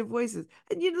and lift your voices.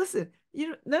 And you listen,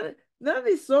 none of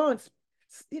these songs,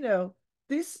 you know,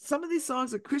 these some of these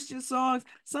songs are Christian songs.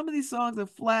 Some of these songs are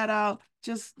flat out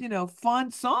just, fun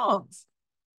songs.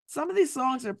 Some of these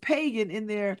songs are pagan in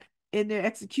their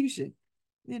execution,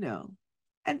 you know.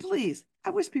 And please, I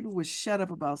wish people would shut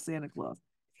up about Santa Claus.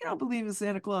 If you don't believe in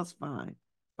Santa Claus, fine.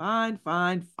 Fine,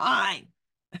 fine, fine.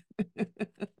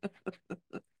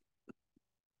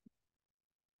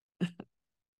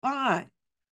 Fine.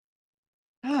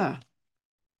 Ah,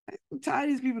 I'm tired of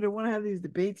these people that want to have these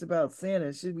debates about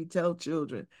Santa. Should we tell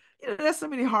children? There's so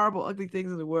many horrible, ugly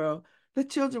things in the world that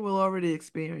children will already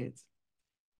experience.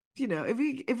 If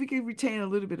we could retain a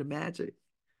little bit of magic.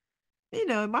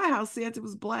 In my house, Santa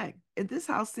was black. In this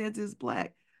house, Santa is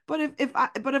black. But if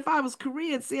I was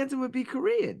Korean, Santa would be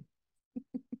Korean.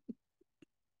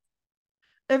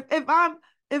 If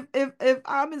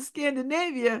I'm in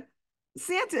Scandinavia,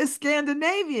 Santa is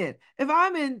Scandinavian. If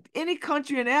I'm in any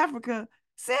country in Africa,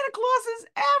 Santa Claus is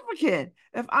African.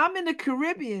 If I'm in the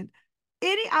Caribbean,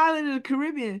 any island in the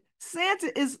Caribbean,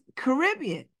 Santa is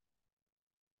Caribbean.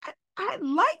 I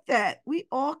like that. We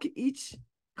all can each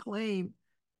claim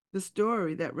the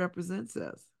story that represents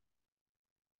us.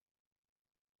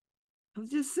 I'm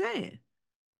just saying.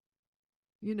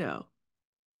 You know,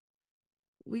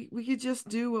 we could just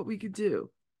do what we could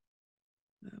do.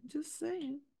 I'm just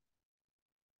saying.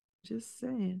 Just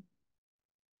saying.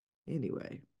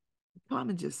 Anyway, come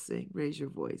and just sing. Raise your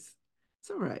voice. It's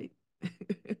all right.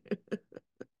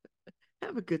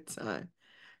 Have a good time.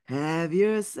 Have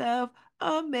yourself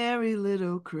a merry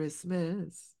little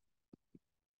Christmas.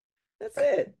 That's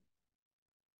it.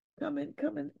 Come and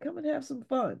have some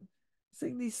fun.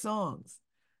 Sing these songs.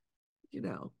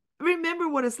 Remember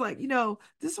what it's like.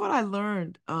 This is what I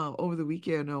learned over the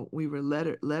weekend. We were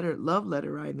love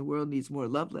letter writing. The world needs more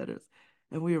love letters.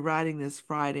 And we were writing this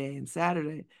Friday and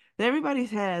Saturday. And everybody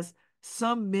has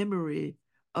some memory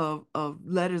of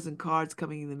letters and cards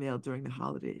coming in the mail during the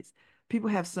holidays. People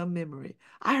have some memory.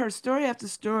 I heard story after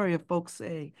story of folks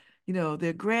saying,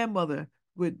 their grandmother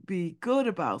would be good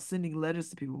about sending letters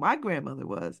to people. My grandmother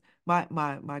was,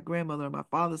 my grandmother on my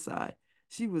father's side.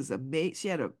 She was amazing. She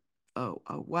had a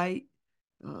white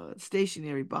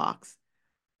stationery box,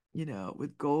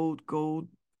 with gold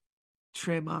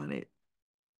trim on it,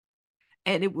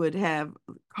 and it would have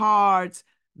cards,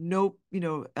 note,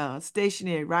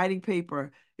 stationery, writing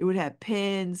paper. It would have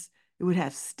pens. It would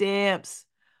have stamps.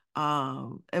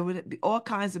 It would be all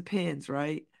kinds of pens,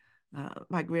 right?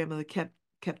 My grandmother kept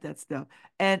that stuff,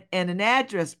 and an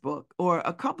address book or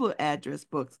a couple of address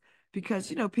books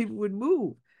because people would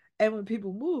move, and when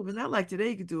people move, and not like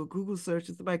today, you could do a Google search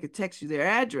and somebody could text you their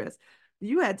address.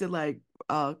 You had to like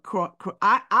I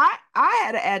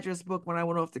had an address book when I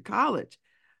went off to college,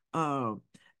 um,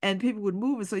 and people would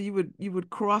move, and so you would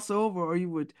cross over, or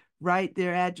you would write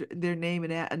their address, their name,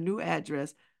 and a new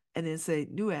address, and then say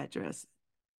new address,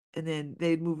 and then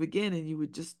they'd move again, and you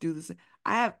would just do the same.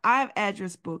 I have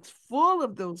address books full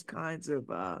of those kinds of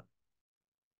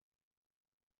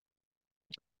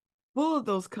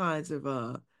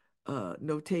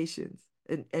notations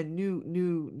and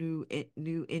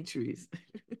new entries.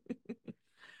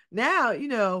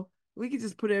 Now, we can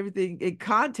just put everything in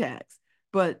contacts.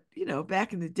 But,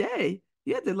 back in the day,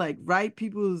 you had to like write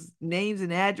people's names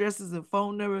and addresses and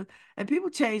phone numbers. And people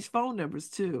changed phone numbers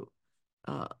too.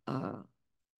 Uh, uh,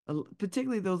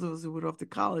 Particularly those of us who went off to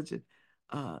college and,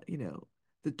 uh, you know,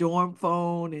 the dorm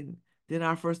phone and then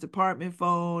our first apartment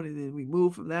phone. And then we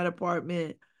moved from that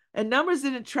apartment. And numbers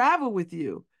didn't travel with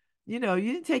you. You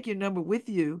didn't take your number with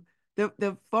you.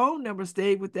 The phone number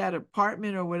stayed with that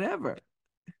apartment or whatever.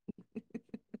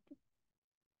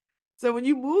 So when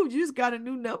you moved, you just got a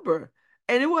new number.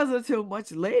 And it wasn't until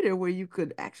much later where you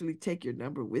could actually take your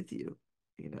number with you,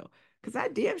 you know. Because I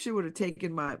damn sure would have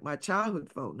taken my childhood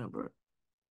phone number.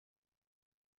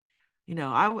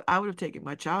 I would have taken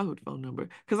my childhood phone number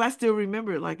because I still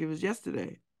remember it like it was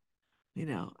yesterday.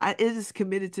 It is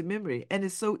committed to memory and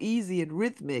it's so easy and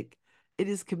rhythmic. It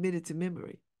is committed to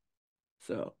memory.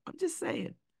 So I'm just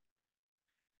saying.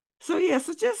 So yeah,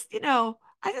 so just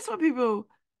I just want people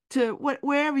to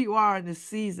wherever you are in this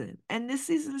season, and this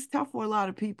season is tough for a lot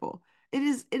of people. It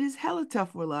is hella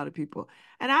tough for a lot of people,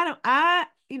 and I don't I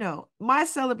my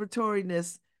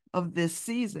celebratoriness of this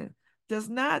season does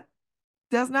not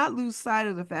does not lose sight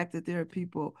of the fact that there are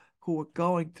people who are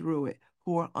going through it,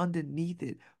 who are underneath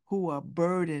it, who are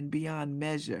burdened beyond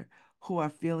measure, who are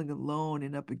feeling alone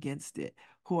and up against it,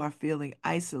 who are feeling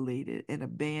isolated and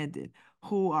abandoned,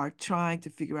 who are trying to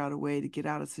figure out a way to get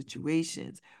out of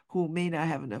situations, who may not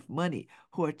have enough money,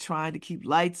 who are trying to keep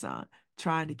lights on,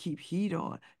 trying to keep heat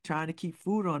on, trying to keep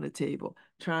food on the table,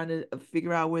 trying to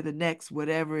figure out where the next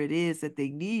whatever it is that they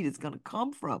need is going to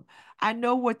come from. I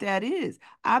know what that is.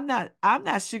 I'm not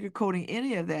sugarcoating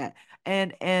any of that.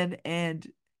 And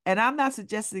I'm not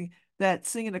suggesting that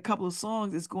singing a couple of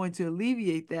songs is going to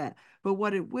alleviate that. But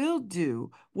what it will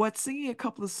do, what singing a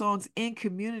couple of songs in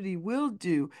community will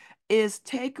do is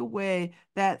take away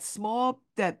that small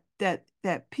that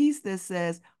piece that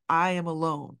says I am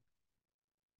alone,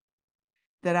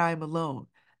 that I am alone.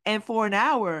 And for an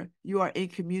hour, you are in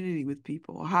community with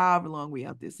people, or however long we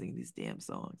out there singing these damn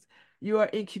songs. You are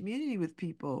in community with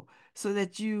people so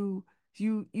that you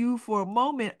for a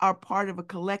moment are part of a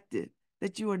collective,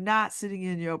 that you are not sitting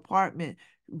in your apartment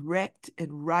wrecked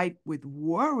and ripe with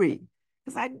worry.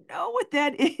 Because I know what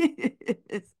that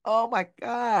is. Oh my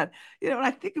God. When I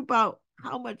think about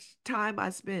how much time I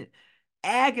spent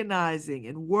agonizing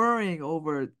and worrying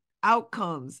over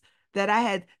outcomes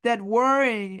that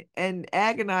worrying and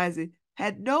agonizing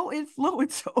had no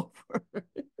influence over.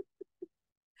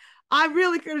 I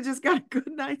really could have just got a good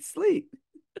night's sleep.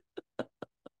 And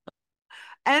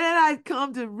then I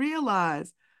come to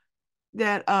realize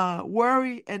that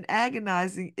worry and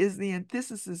agonizing is the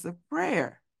antithesis of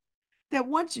prayer. That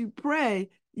once you pray,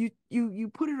 you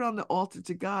put it on the altar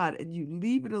to God and you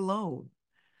leave it alone.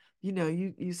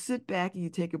 you sit back and you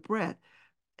take a breath.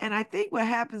 And I think what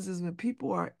happens is when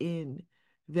people are in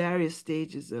various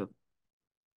stages of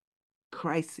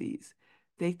crises.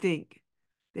 They think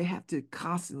they have to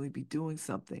constantly be doing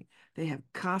something. They have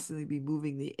constantly be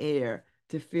moving the air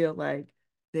to feel like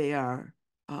they are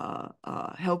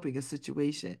helping a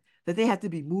situation. That they have to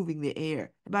be moving the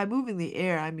air. And by moving the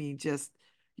air, I mean just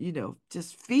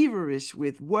feverish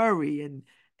with worry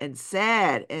and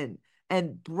sad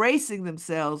and bracing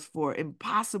themselves for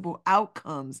impossible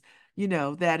outcomes,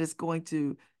 that is going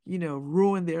to,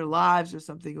 ruin their lives or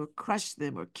something, or crush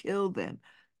them or kill them,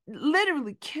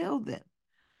 literally kill them.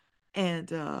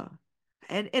 And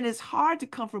it's hard to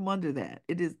come from under that.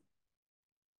 It is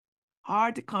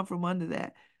hard to come from under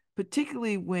that,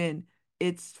 particularly when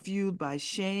it's fueled by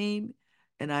shame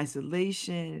and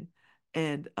isolation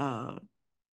and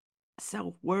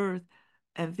self-worth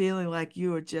and feeling like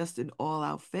you are just an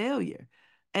all-out failure.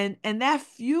 And that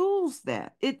fuels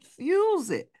that. It fuels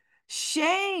it.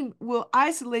 Shame will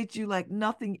isolate you like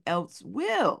nothing else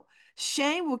will.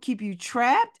 Shame will keep you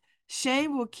trapped.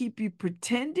 Shame will keep you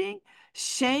pretending.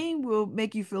 Shame will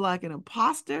make you feel like an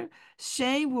imposter.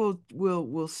 Shame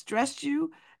will stress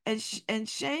you, and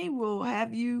shame will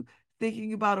have you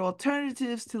thinking about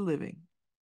alternatives to living.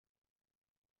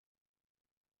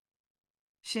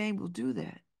 Shame will do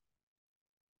that.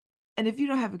 And if you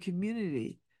don't have a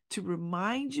community to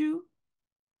remind you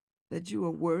that you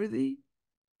are worthy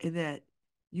and that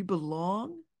you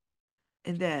belong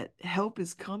and that help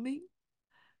is coming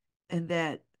and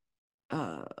that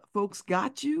folks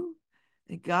got you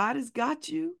and God has got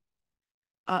you,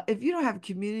 if you don't have a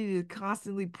community to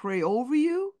constantly pray over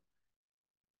you,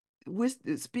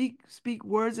 speak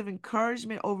words of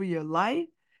encouragement over your life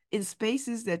in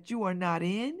spaces that you are not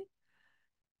in,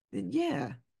 then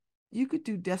yeah, you could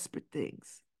do desperate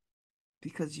things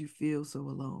because you feel so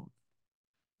alone,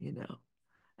 you know.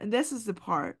 And this is the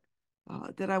part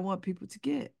that I want people to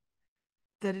get,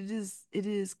 that it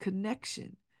is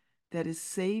connection that is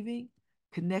saving,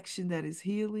 connection that is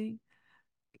healing,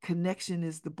 connection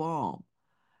is the balm.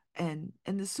 And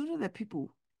the sooner that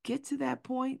people get to that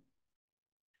point,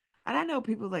 and I know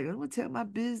people are like, I don't want to tell my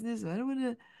business, I don't want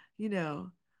to, you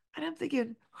know, and I'm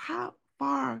thinking how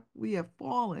far we have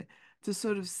fallen to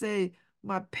sort of say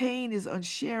my pain is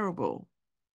unshareable,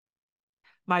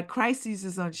 my crisis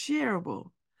is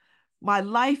unshareable, my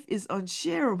life is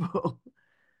unshareable.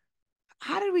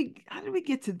 How did we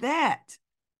get to that?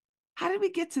 How did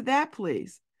we get to that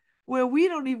place where we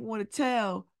don't even want to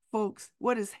tell folks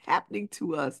what is happening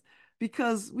to us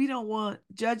because we don't want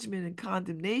judgment and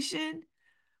condemnation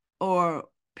or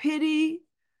pity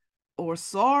or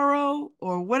sorrow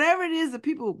or whatever it is that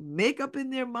people make up in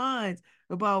their minds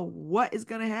about what is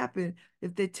going to happen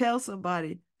if they tell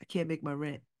somebody, I can't make my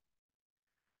rent,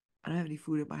 I don't have any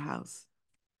food at my house,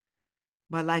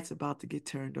 my light's about to get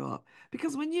turned off.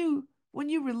 Because when you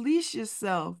release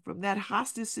yourself from that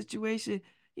hostage situation,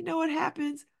 you know what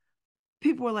happens?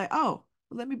 People are like, oh,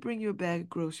 well, let me bring you a bag of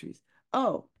groceries.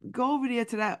 Oh, go over there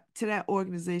to that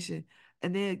organization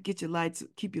and they'll get your lights,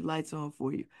 keep your lights on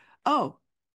for you. Oh,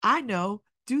 I know,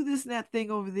 do this and that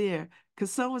thing over there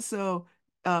because so and so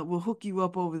will hook you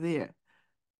up over there.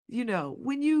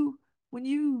 When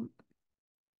you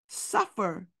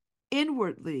suffer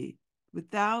inwardly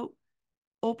without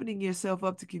opening yourself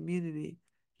up to community,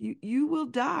 you will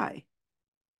die.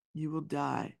 You will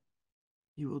die.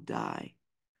 You will die.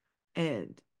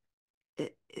 And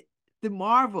it, the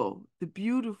marvel, the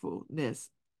beautifulness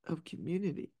of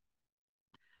community.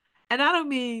 And I don't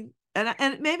mean,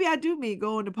 and maybe I do mean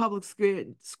go into public square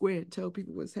and tell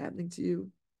people what's happening to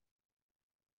you.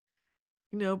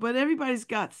 But everybody's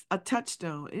got a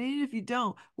touchstone. And even if you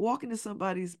don't, walk into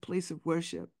somebody's place of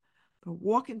worship or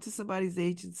walk into somebody's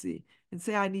agency and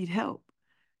say, I need help.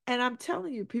 And I'm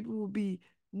telling you, people will be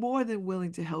more than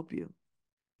willing to help you.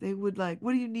 They would like,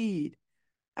 what do you need?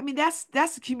 I mean, that's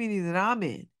the community that I'm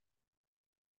in.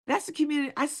 That's the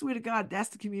community. I swear to God, that's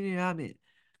the community I'm in.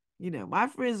 My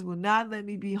friends will not let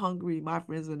me be hungry. My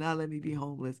friends will not let me be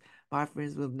homeless. My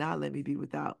friends will not let me be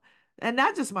without. And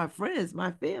not just my friends,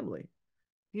 my family.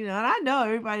 And I know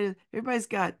everybody's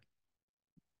got,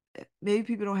 maybe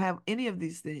people don't have any of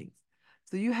these things.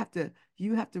 So you have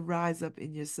to rise up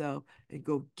in yourself and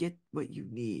go get what you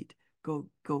need. Go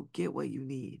get what you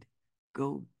need.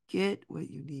 Go get what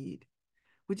you need.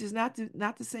 Which is not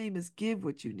the same as give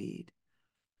what you need.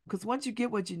 Because once you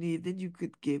get what you need, then you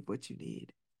could give what you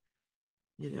need.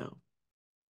 You know,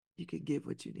 you could give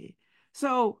what you need.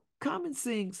 So come and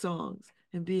sing songs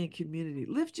and be in community.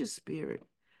 Lift your spirit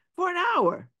for an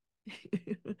hour.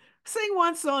 Sing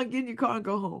one song, get in your car and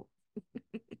go home.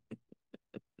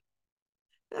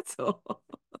 That's all.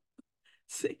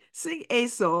 Sing a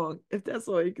song if that's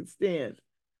all you can stand.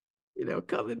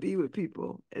 Come and be with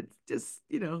people and just,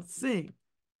 sing.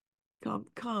 Come,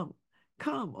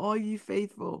 all ye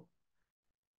faithful,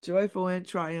 joyful and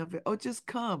triumphant. Oh, just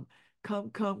come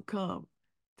to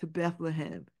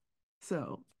Bethlehem.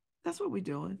 So that's what we're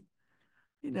doing,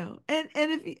 And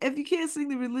if you can't sing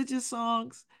the religious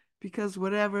songs because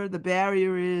whatever the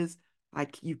barrier is,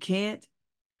 like you can't,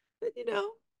 then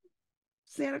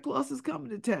Santa Claus is coming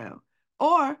to town.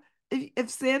 Or if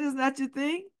Santa's not your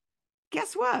thing,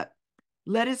 guess what?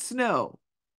 Let it snow.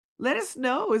 Let it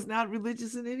snow is not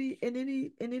religious in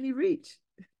any reach.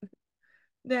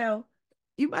 Now,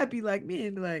 you might be like me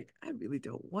and be like, I really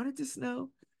don't want it to snow,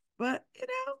 but you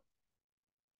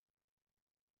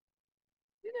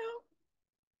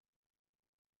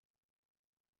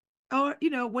or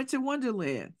Winter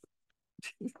Wonderland.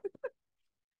 It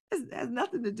has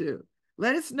nothing to do.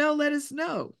 Let it snow, let it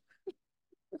snow.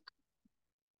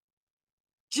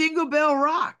 Jingle Bell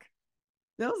Rock.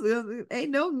 Those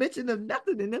ain't no mention of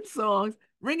nothing in them songs.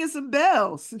 Ringing some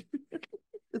bells.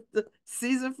 It's the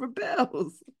season for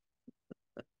bells.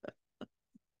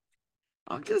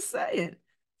 I'm just saying.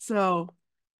 So,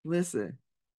 listen.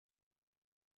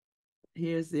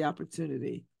 Here's the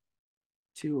opportunity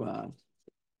to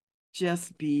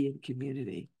just be in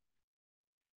community.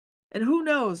 And who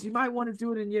knows, you might want to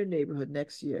do it in your neighborhood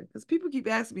next year. Because people keep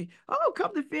asking me, oh,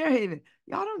 come to Fairhaven.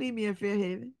 Y'all don't need me in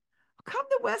Fairhaven. Come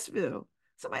to Westville.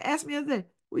 Somebody asked me the other day,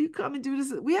 will you come and do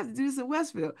this? We have to do this in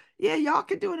Westville. Yeah, y'all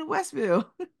can do it in Westville.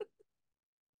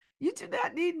 You do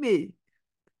not need me.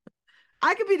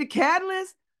 I could be the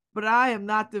catalyst, but I am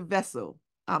not the vessel.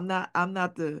 I'm not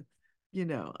the, you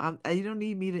don't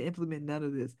need me to implement none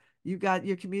of this. You got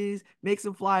your communities, make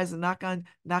some flyers and knock on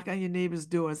your neighbor's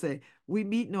door and say, we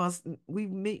meeting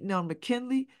on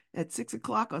McKinley at 6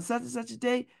 o'clock on such and such a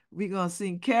day. We're gonna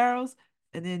sing carols,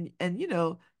 and then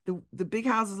the big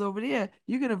houses over there,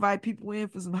 you're gonna invite people in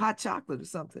for some hot chocolate or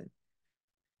something,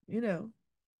 you know,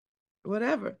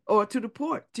 whatever. Or to your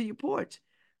porch.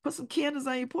 Put some candles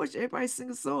on your porch, everybody sing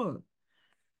a song.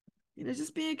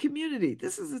 Just be in community.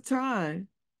 This is the time.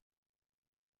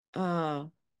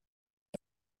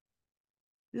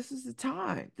 This is the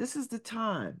time. This is the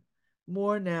time.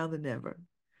 More now than ever.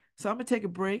 So I'm gonna take a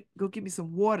break, go get me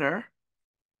some water.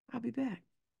 I'll be back.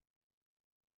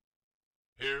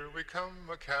 Here we come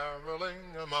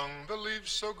a-caroling among the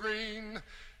leaves so green.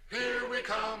 Here we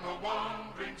come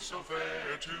a-wandering so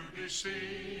fair to be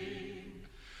seen.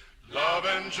 Love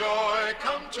and joy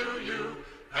come to you,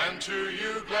 and to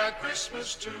you glad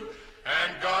Christmas too.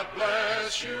 And God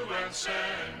bless you and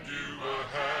send you a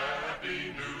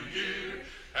happy new year.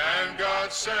 And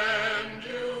God send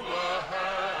you a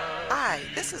happy Hi,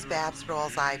 this is Babs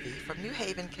Ivy from New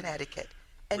Haven, Connecticut.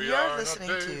 And We you're are listening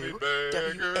not to daily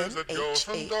beggars that go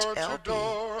from door to WNHHLP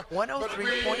door,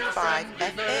 103.5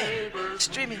 FM, neighbors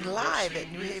streaming who you live have at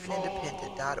seen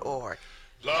newhavenindependent.org.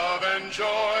 Love and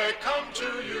joy come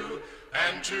to you,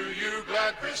 and to you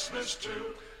glad Christmas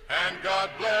too. And God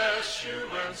bless you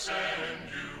and send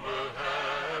you a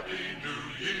happy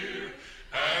new year.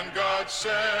 And God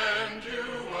send you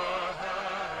a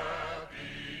happy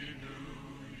new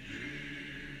year.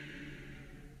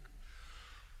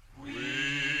 We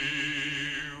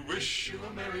wish you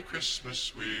a Merry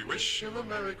Christmas. We wish you a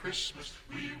Merry Christmas.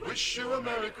 We wish you a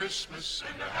Merry Christmas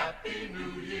and a Happy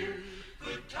New Year.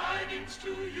 Good tidings to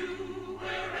you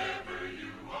wherever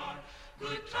you are.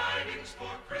 Good tidings for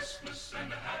Christmas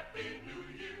and a Happy New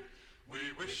Year. We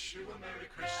wish you a Merry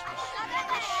Christmas. We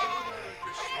wish you a Merry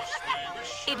Christmas. We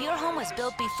wish you If your home was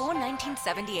built before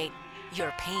 1978,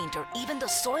 your paint or even the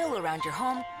soil around your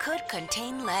home could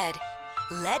contain lead.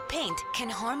 Lead paint can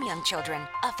harm young children,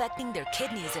 affecting their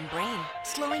kidneys and brain,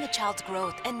 slowing a child's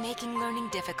growth and making learning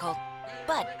difficult.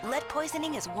 But lead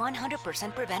poisoning is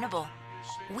 100% preventable.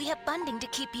 We have funding to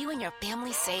keep you and your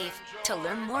family safe. To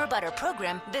learn more about our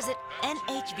program, visit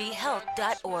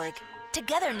nhbhealth.org.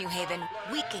 Together, New Haven,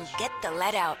 we can get the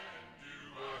lead out.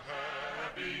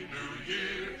 Happy New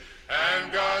Year,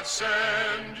 and God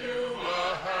send you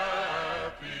a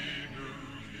Happy New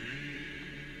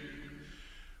Year.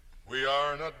 We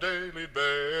are not daily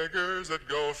beggars that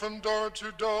go from door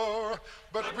to door,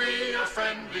 but we are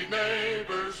friendly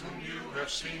neighbors whom you have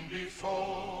seen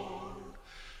before.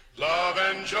 Love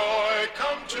and joy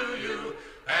come to you,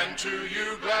 and to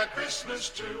you glad Christmas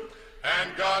too.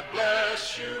 And God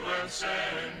bless you and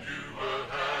send you a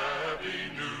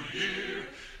Happy New Year.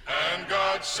 And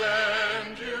God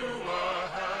send you a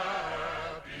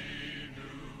Happy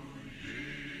New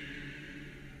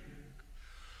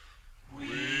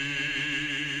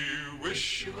Year. We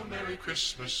wish you a Merry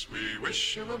Christmas. We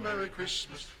wish you a Merry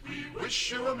Christmas. We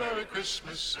wish you a Merry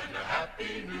Christmas and a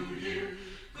Happy New Year.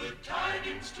 Good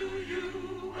tidings to you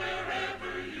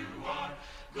wherever you are.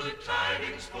 Good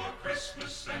tidings for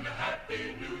Christmas and a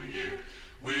Happy New Year.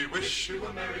 We wish you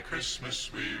a Merry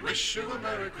Christmas. We wish you a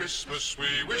Merry Christmas.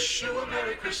 We wish you a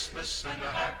Merry Christmas and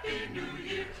a Happy New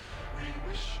Year. We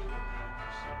wish you a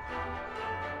Merry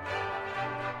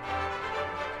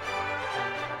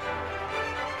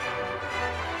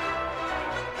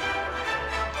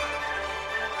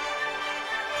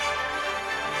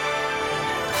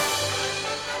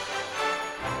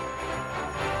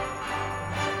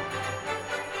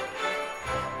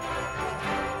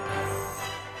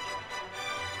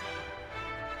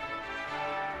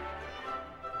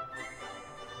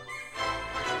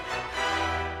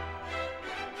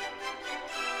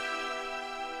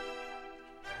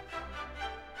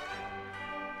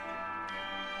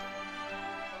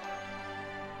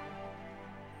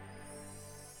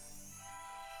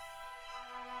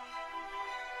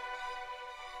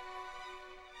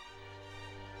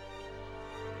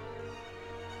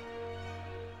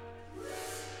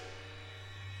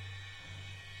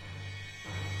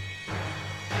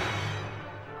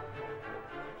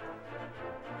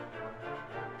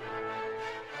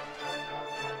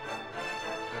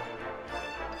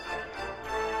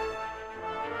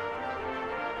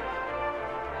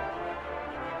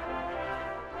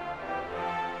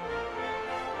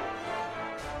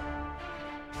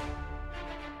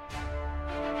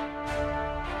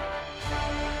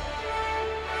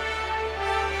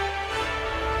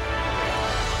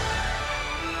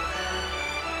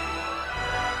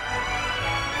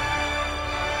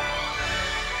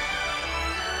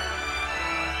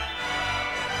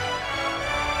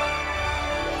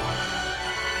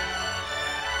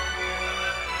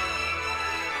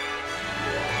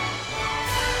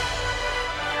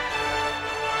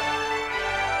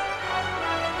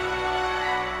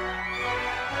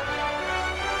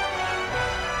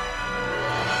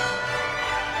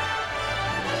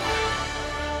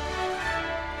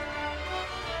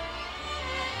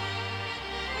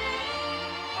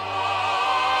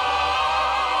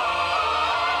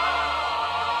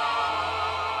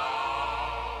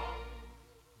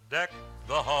Deck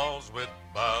the halls with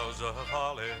boughs of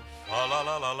holly, fa la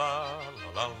la la la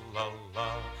la la la.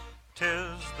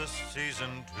 'Tis the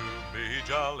season to be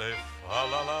jolly, fa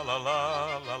la la la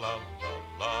la la la la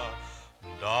la.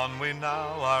 Don we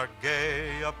now our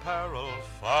gay apparel,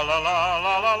 fa la la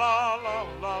la la la la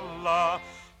la la.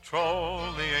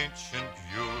 Troll the ancient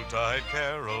Yuletide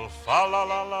carol, fa la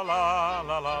la la la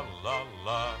la la la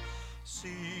la.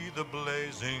 See the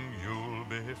blazing Yule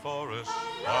before us,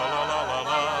 la la la la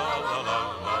la la la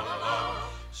la la.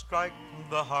 Strike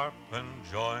the harp and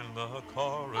join the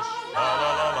chorus, la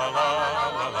la la la la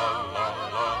la la la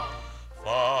la.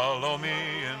 Follow me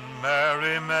in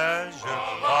merry measure,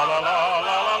 la la la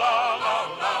la la la la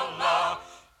la la.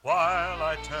 While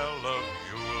I tell of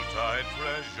Yuletide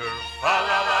treasure, la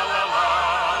la la la la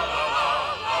la la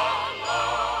la la.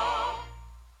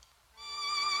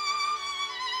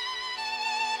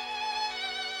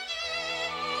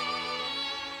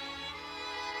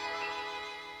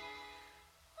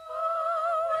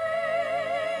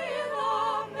 In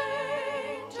the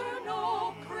manger, no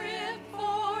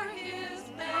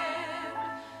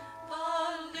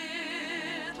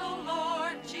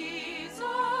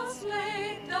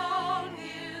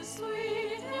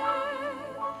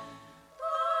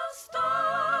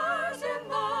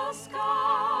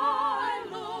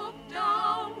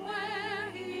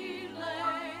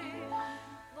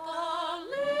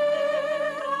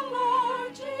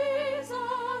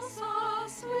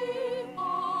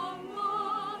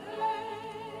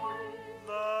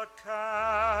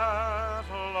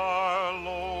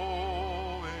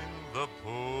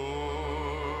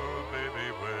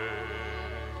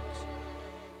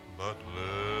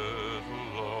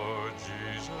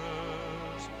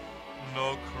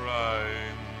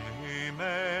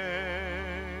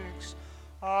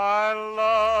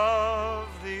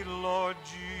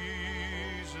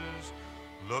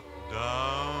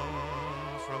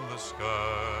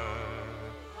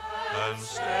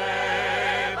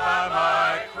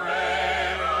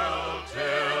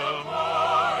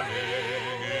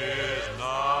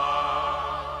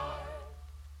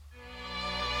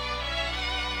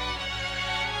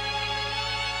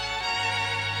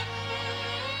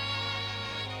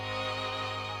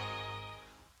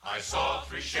I saw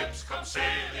 3 ships come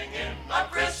sailing in on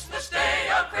Christmas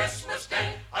Day, on Christmas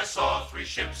Day. I saw 3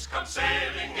 ships come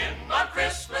sailing in on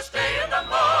Christmas Day in the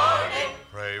morning.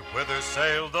 Pray whither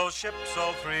sailed those ships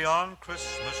all 3 on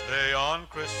Christmas Day, on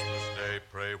Christmas Day.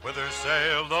 Pray whither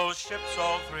sailed those ships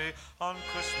all 3 on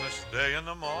Christmas Day in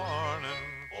the morning.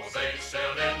 Oh, they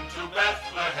sailed into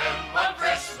Bethlehem on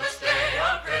Christmas Day,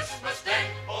 on Christmas Day.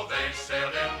 Oh, they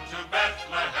sailed into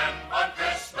Bethlehem on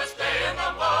Christmas Day in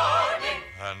the morning.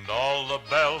 And all the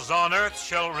bells on earth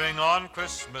shall ring on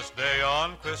Christmas Day,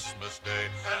 on Christmas Day.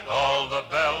 And all the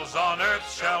bells on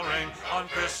earth shall ring on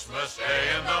Christmas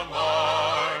Day in the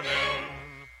morning.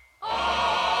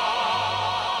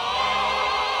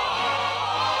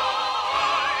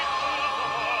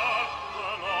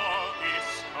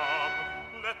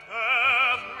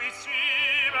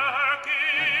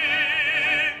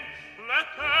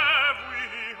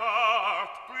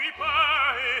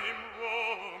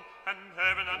 And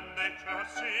heaven and nature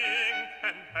sing,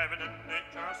 and heaven and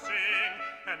nature sing,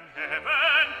 and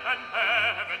heaven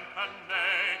and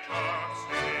nature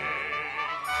sing.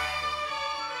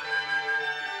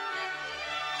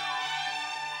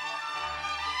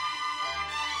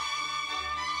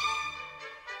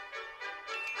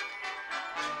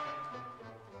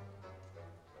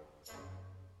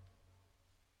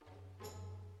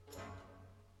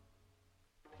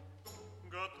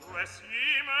 God rest ye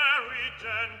merry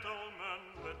gentlemen,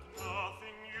 let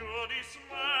nothing you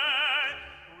dismay.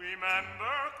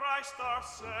 Remember Christ our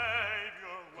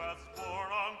Savior was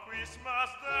born on Christmas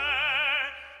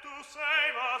Day, to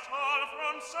save us all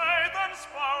from Satan's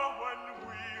power when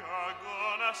we are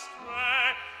gone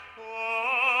astray.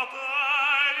 Oh,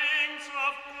 tidings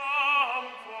of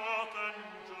comfort and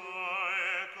joy,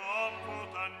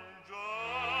 comfort and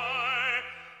joy.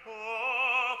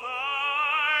 Oh,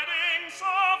 tidings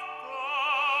of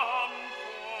comfort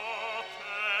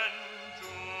and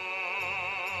joy.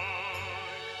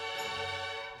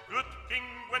 Good King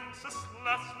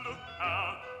Wenceslas looked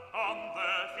out on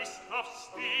the feast of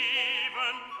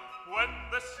Stephen, when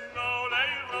the snow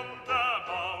lay round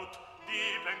about,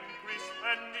 deep and crisp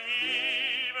and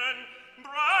even.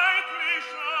 Brightly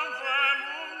shone the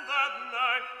moon that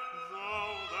night,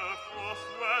 though the frost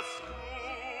was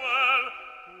cruel.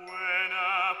 When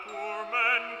a poor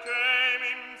man came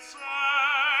in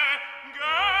sight,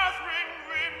 gathering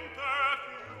winter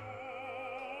fuel.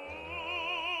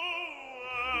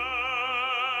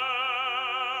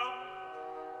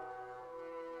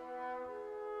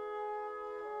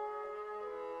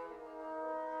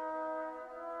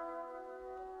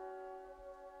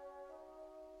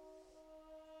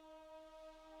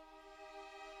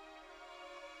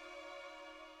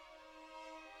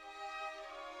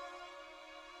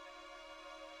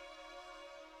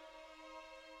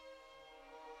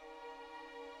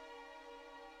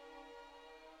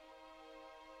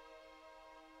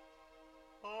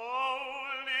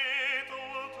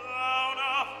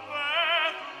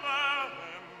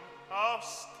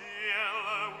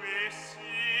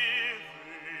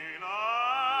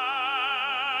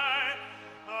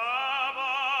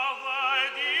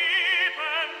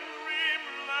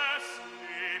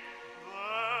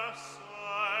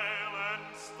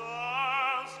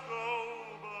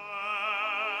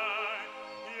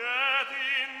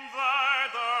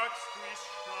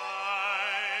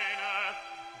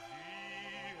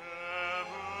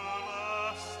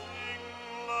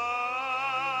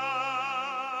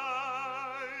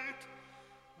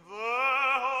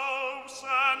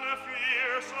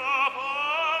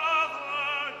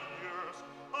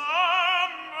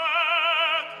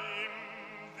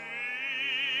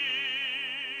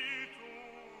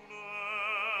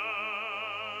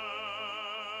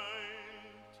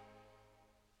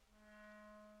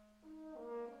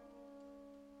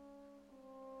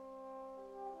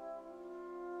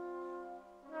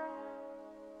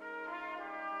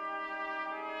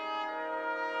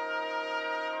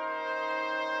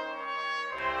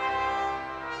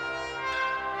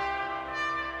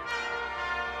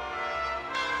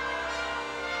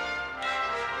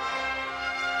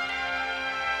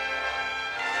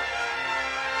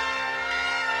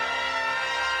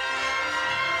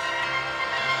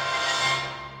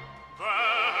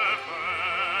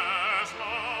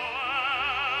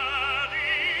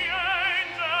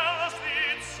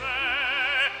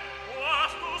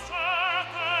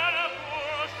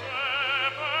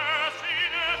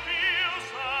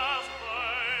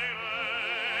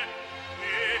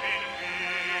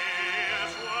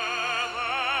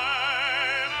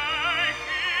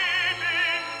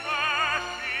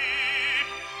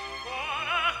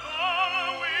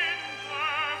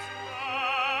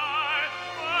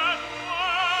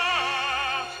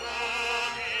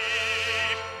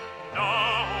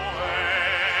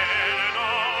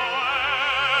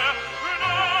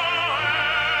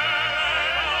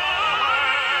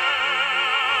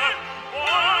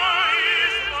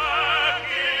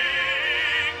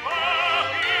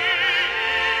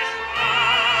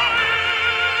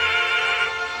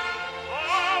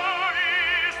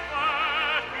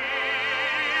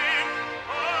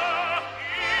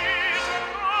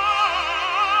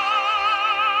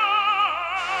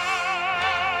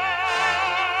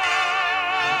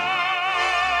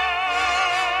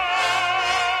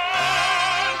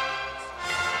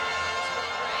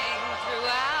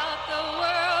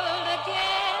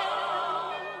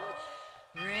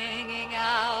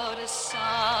 this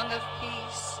song of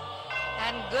peace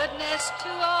and goodness to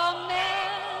all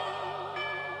men.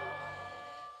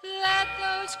 Let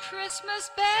those Christmas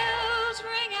bells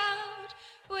ring out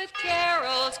with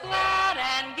carols glad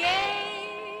and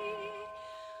gay,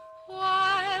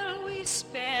 while we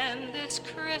spend this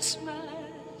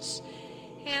Christmas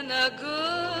in the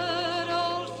good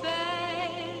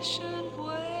old-fashioned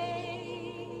way.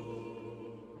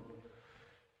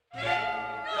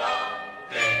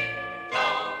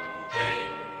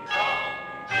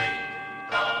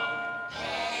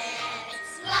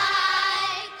 It's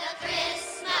like the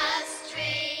Christmas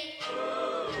tree.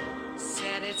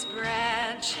 Set its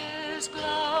branches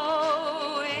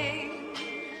glowing,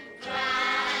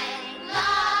 Bright,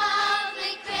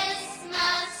 lovely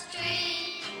Christmas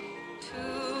tree.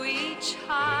 to each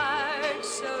heart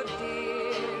so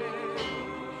dear.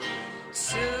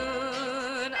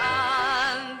 Soon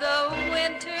on the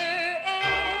winter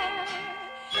air,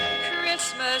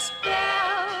 Christmas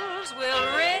bells will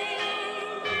ring.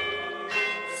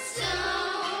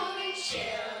 Soon,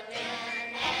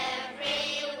 children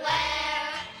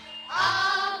everywhere,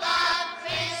 all the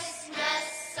Christmas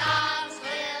songs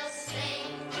will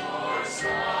sing. For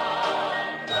somewhere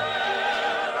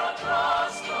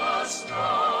across the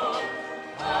snow,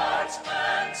 hearts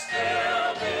can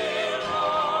still be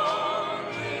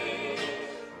lonely,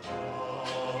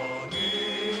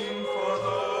 longing for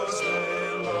those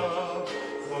they love,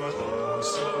 for those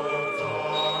so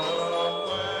far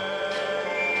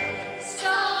away.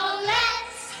 So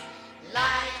let's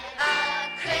light a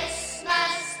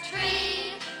Christmas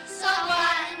tree, so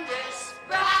wondrous,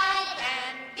 bright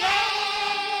and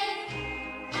gay.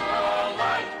 A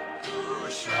light to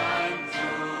shine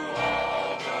through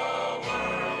all the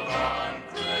world on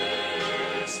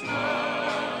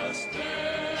Christmas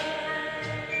Day.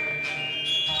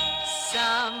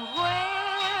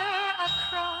 Somewhere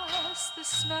across the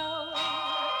snow,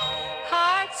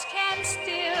 hearts can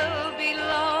still be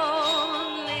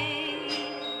lonely,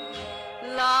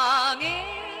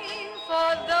 longing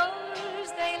for those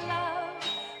they love,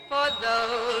 for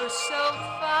those so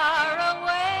far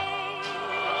away.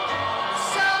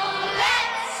 So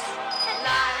let's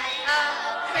light a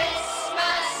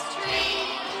Christmas tree,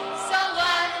 so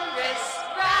wondrous,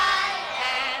 bright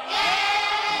and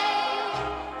gay.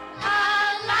 A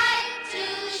light to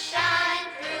shine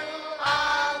through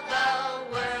all the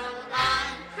world on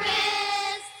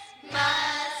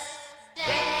Christmas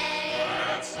Day.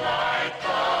 Let's light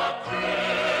the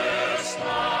Christmas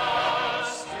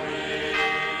tree.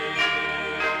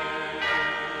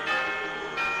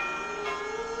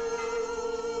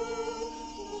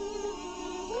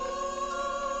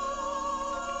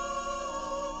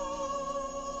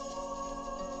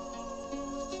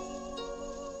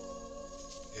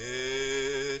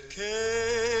 It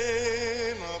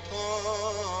came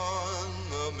upon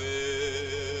the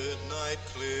midnight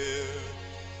clear,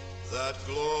 that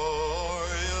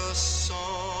glorious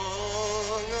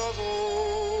song of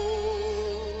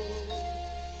old,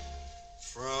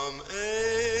 from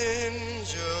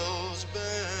angels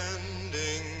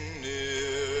bending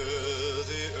near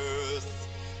the earth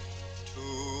to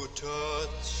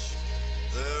touch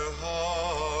their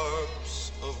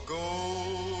harps of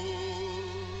gold.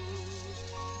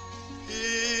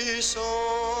 Peace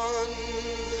on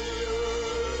the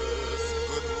earth,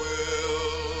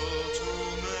 goodwill to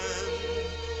men,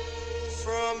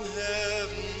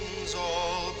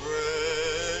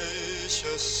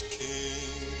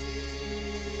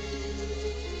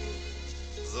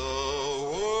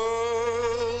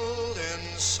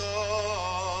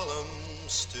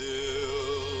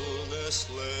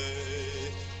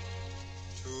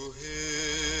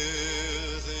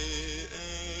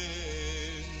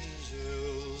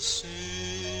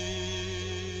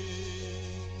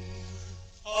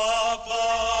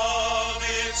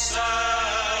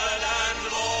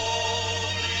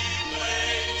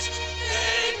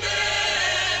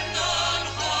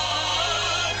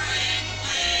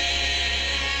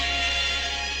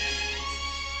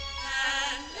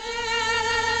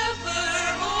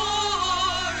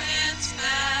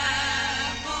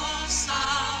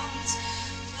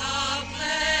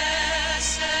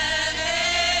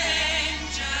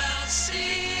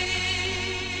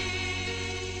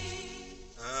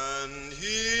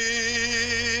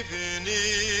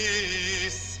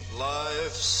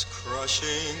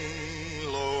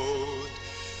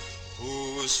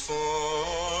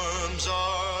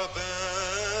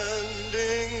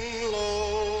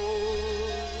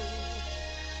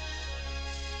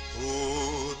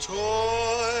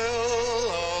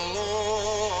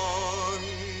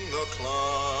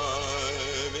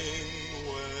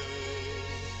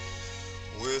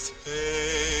 with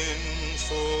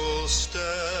painful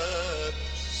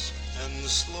steps and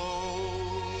slow.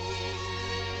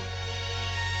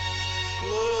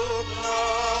 Look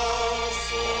now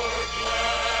for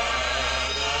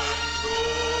glad and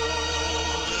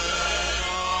golden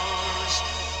hours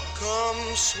come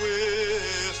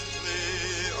swiftly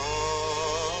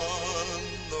on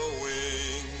the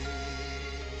wing.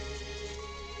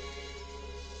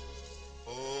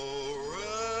 Oh,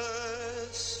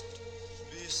 rest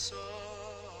beside.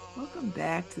 Welcome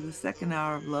back to the second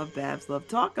hour of Love Babz Love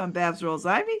Talk. I'm Babs Rolls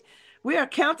Ivy. We are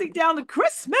counting down to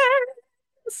Christmas.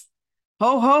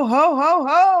 Ho ho ho ho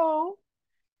ho.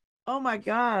 Oh my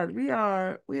God, we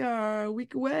are a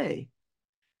week away.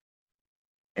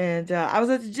 And I was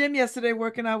at the gym yesterday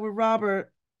working out with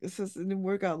Robert. This is it didn't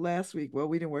work out last week. Well,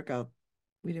 we didn't work out.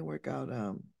 We didn't work out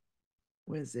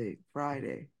Wednesday,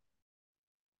 Friday.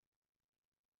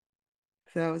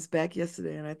 So I was back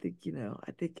yesterday, and I think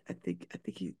I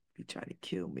think he tried to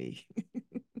kill me.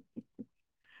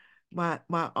 My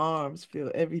arms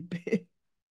feel every bit.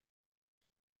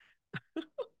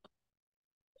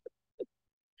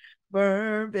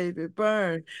 Burn, baby,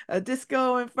 burn. A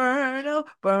disco inferno.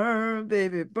 Burn,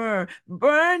 baby, burn.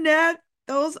 Burn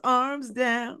those arms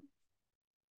down.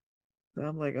 So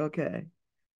I'm like, okay.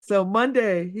 So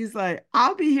Monday, he's like,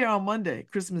 I'll be here on Monday,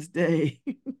 Christmas Day.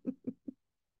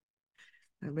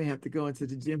 I may have to go into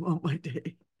the gym on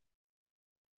Monday.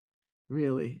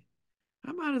 Really.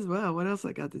 I might as well. What else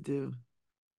I got to do?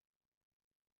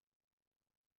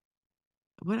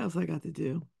 What else I got to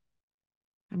do?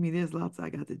 I mean, there's lots I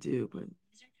got to do, but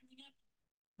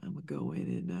I'm gonna go in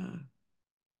and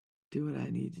do what I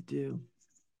need to do,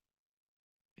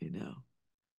 you know.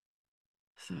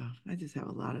 So I just have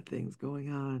a lot of things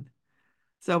going on.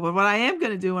 So, but what I am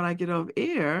gonna do when I get off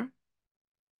air,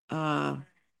 uh,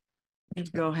 is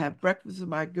go have breakfast with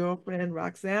my girlfriend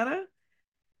Roxana.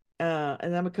 And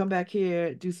I'm gonna come back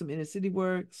here, do some inner city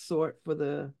work, sort for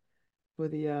the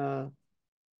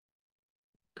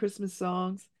Christmas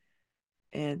songs,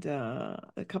 and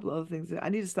a couple of other things. I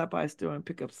need to stop by a store and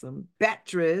pick up some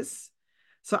batteries.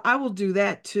 So I will do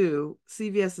that too.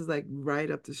 CVS is like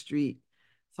right up the street.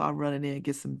 So I'll run in there and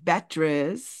get some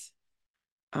batteries.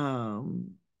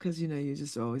 Because you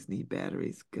just always need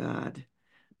batteries. God.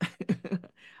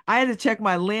 I had to check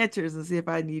my lanterns and see if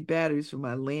I need batteries for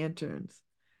my lanterns.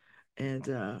 And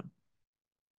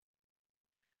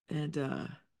and uh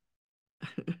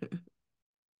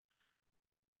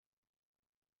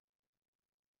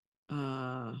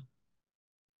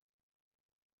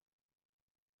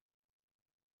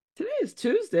today is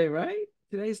Tuesday, right?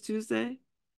 Today's Tuesday.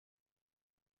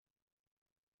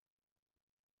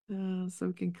 So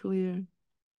we can clear,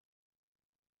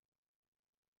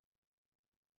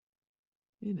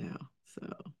 you know. So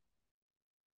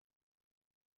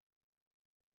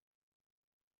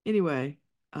anyway,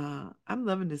 I'm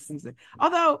loving this season.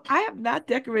 Although I have not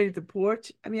decorated the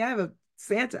porch. I mean, I have a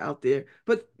Santa out there,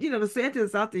 but the Santa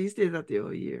is out there, he stays out there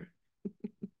all year.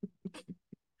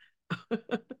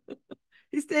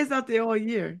 He stays out there all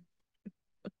year.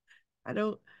 I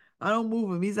don't I don't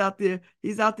move him. He's out there.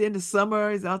 He's out there in the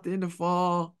summer. He's out there in the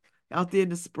fall. Out there in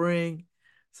the spring.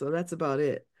 So that's about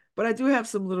it. But I do have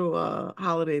some little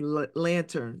holiday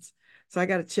lanterns. So I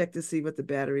got to check to see what the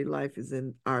battery life is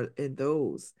in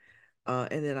those.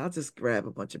 And then I'll just grab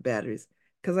a bunch of batteries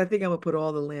because I think I'm gonna put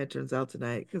all the lanterns out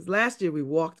tonight. Because last year we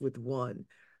walked with one.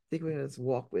 I think we're gonna just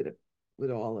walk with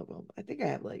all of them. I think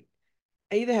I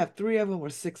either have three of them or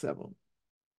six of them.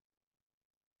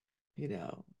 You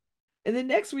know. And then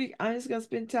next week, I'm just gonna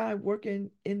spend time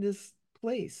working in this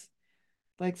place,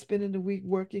 like spending the week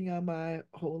working on my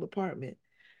whole apartment.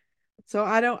 So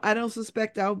I don't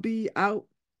suspect I'll be out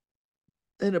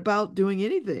and about doing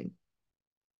anything.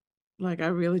 Like I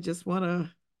really just want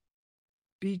to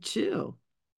be chill.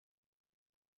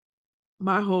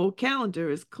 My whole calendar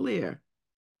is clear.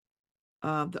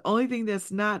 The only thing the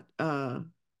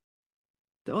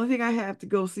only thing I have to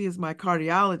go see is my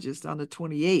cardiologist on the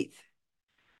 28th.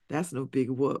 That's no big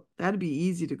whoop. That'd be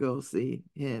easy to go see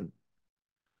him.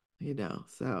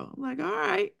 So I'm like, all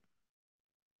right.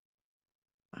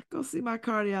 I go see my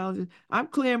cardiologist. I'm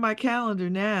clearing my calendar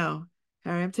now,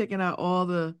 Harry. I'm taking out all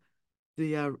the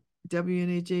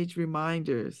WNHH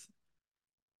reminders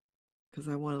because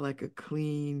I want like a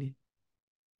clean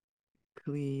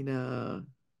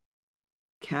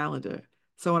calendar.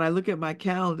 So when I look at my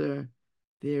calendar,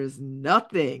 there's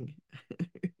nothing.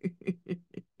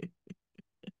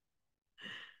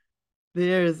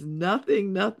 There's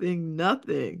nothing, nothing,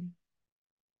 nothing.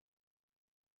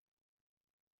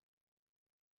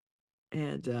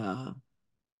 And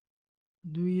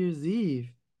New Year's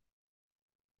Eve.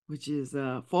 which is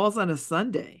falls on a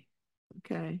Sunday.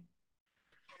 Okay.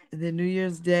 And then New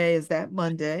Year's Day is that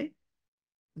Monday.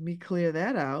 Let me clear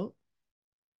that out.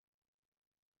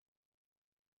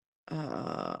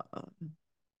 Uh,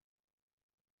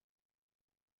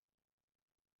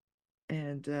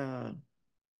 and uh,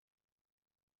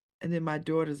 and then my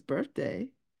daughter's birthday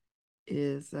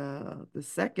is the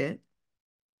second.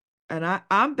 And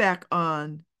I'm back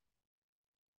on,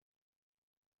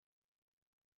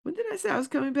 when did I say I was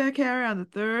coming back, Harry? On the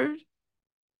third?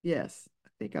 Yes, I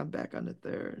think I'm back on the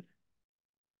third.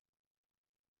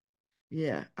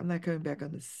 Yeah, I'm not coming back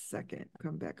on the second. I'm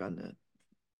coming back on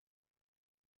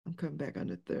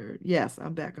the third. Yes,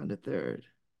 I'm back on the third,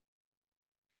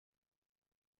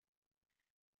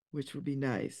 which would be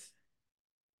nice.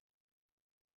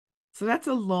 So that's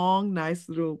a long, nice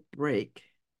little break.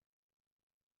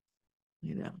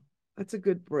 You know, that's a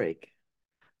good break.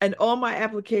 And all my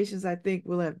applications, I think,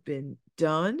 will have been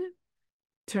done,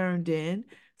 turned in.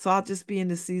 So I'll just be in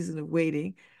the season of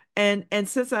waiting. And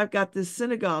since I've got this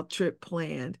Senegal trip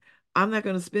planned, I'm not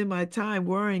going to spend my time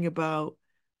worrying about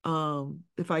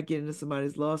if I get into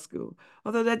somebody's law school.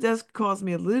 Although that does cause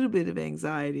me a little bit of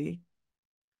anxiety,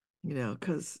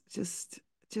 because just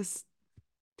just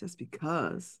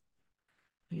because,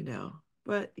 you know.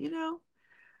 But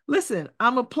listen,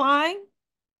 I'm applying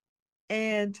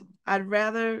and I'd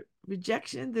rather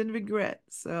rejection than regret.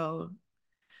 So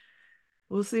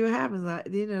we'll see what happens.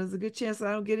 There's a good chance that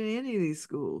I don't get in any of these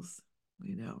schools,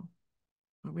 you know,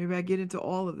 or maybe I get into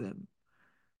all of them,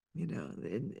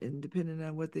 and depending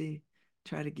on what they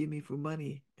try to give me for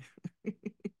money,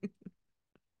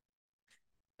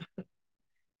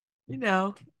 you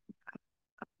know,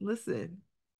 listen,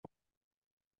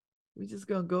 we're just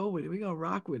gonna go with it. We're gonna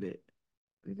rock with it.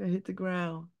 We're gonna hit the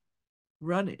ground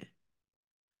running.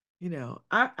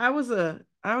 I was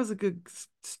a good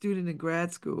student in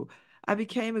grad school. I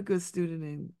became a good student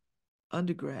in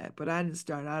undergrad, but I didn't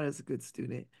start out as a good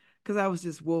student because I was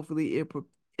just woefully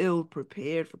ill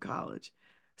prepared for college.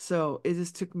 So it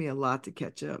just took me a lot to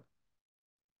catch up.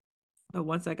 But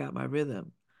once I got my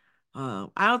rhythm, I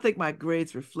don't think my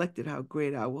grades reflected how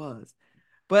great I was.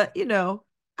 But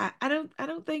I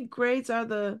don't think grades are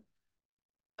the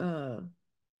uh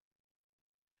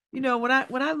when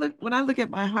I look at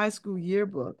my high school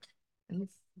yearbook, and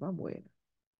it's somewhere,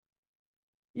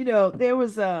 there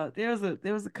was a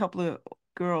couple of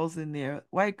girls in there,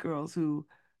 white girls who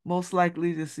most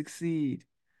likely to succeed,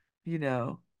 you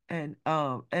know, and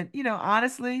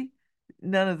honestly,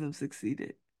 none of them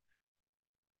succeeded.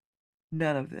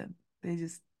 None of them.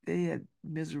 They had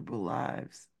miserable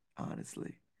lives,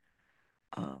 honestly.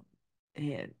 Um,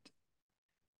 and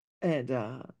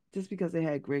and just because they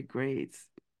had great grades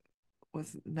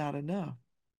was not enough,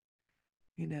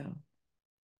 you know.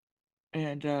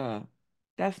 And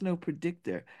that's no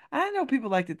predictor. I know people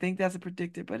like to think that's a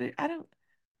predictor, but I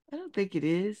don't think it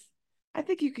is. I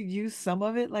think you could use some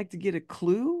of it like to get a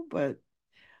clue, but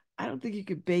I don't think you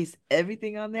could base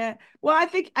everything on that. Well, I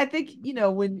think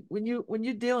when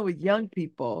you're dealing with young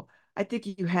people, I think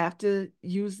you have to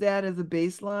use that as a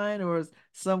baseline or as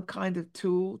some kind of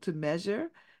tool to measure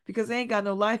because they ain't got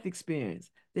no life experience.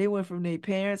 They went from their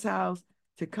parents' house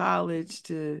to college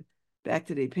to back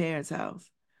to their parents' house.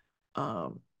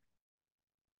 Um,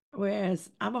 Whereas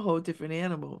I'm a whole different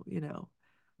animal.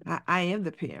 I am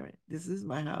the parent. This is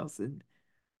my house, and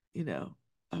you know,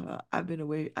 I've been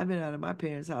out of my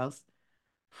parents' house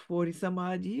 40 some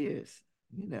odd years,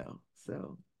 you know.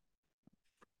 So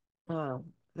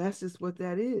that's just what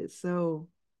that is. So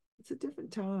it's a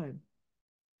different time.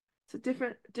 It's a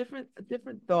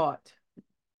different thought,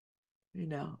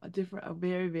 a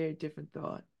very, very different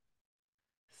thought.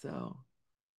 So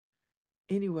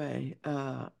anyway,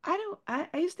 I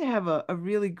used to have a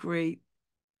really great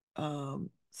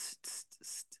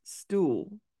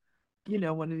stool,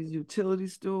 one of these utility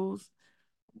stools.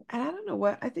 And I don't know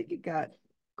what, I think it got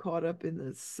caught up in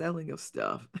the selling of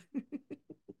stuff.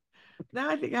 Now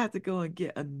I think I have to go and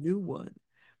get a new one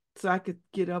so I could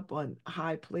get up on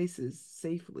high places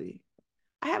safely.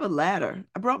 I have a ladder.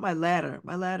 I brought my ladder.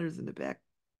 My ladder's in the back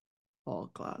hall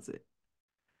closet,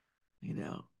 you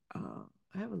know. I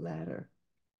have a ladder.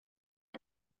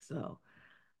 So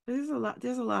there's a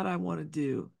lot I want to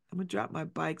do. I'm gonna drop my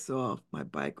bike off. I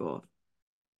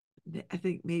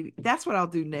think maybe that's what I'll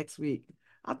do next week.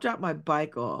 I'll drop my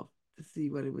bike off to see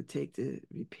what it would take to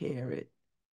repair it.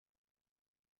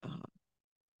 Uh,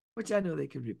 which I know they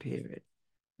could repair it.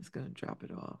 It's gonna drop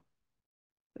it off.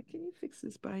 Like, can you fix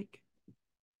this bike?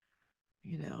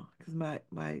 Because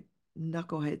my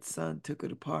knucklehead son took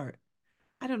it apart.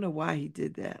 I don't know why he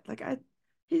did that.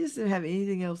 He just didn't have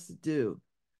anything else to do.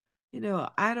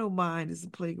 I don't mind as a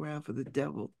playground for the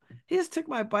devil. He just took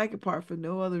my bike apart for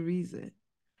no other reason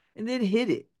and then hid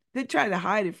it. Then tried to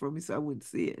hide it from me so I wouldn't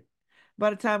see it.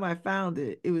 By the time I found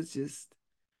it, it was just,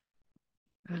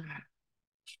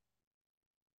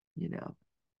 you know,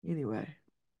 anyway,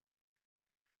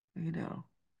 you know,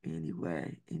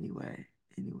 anyway.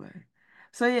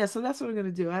 So yeah, so that's what I'm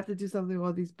gonna do. I have to do something with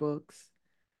all these books.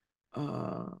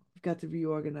 I've got to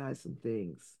reorganize some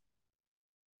things.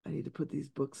 I need to put these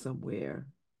books somewhere,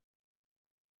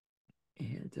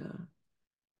 and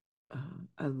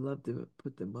I'd love to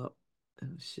put them up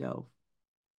on a shelf.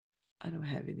 I don't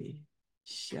have any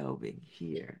shelving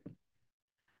here,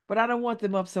 but I don't want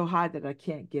them up so high that I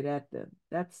can't get at them.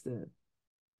 That's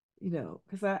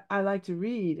because I like to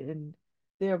read, and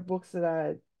there are books that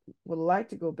I would like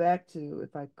to go back to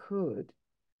if I could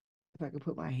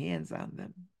put my hands on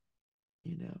them,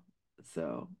 you know.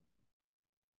 So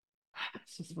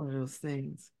it's just one of those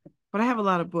things. But I have a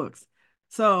lot of books.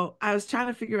 So I was trying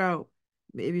to figure out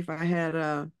maybe if I had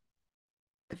a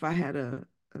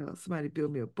somebody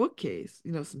build me a bookcase,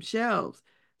 some shelves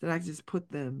that I could just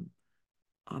put them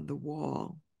on the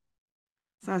wall.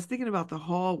 So I was thinking about the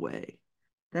hallway.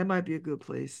 That might be a good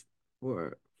place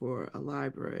for a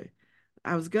library.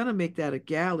 I was gonna make that a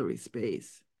gallery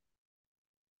space.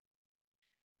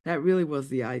 That really was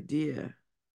the idea.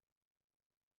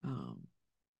 Um,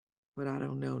 but I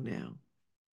don't know now.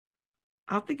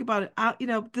 I'll think about it.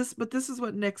 But this is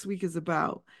what next week is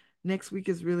about. Next week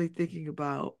is really thinking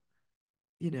about,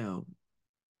 you know,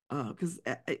 because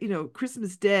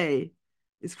Christmas Day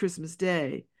is Christmas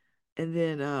Day, and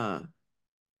then uh,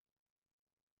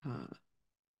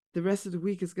 the rest of the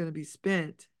week is going to be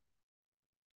spent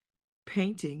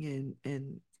painting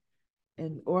and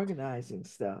organizing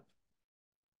stuff.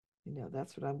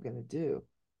 That's what I'm going to do,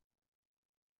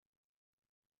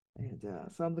 and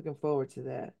so I'm looking forward to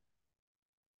that.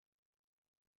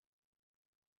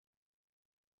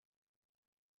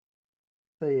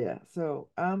 So yeah, so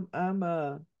I've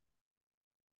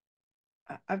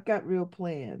got real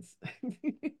plans.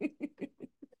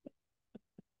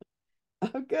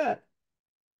 I've got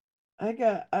I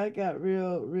got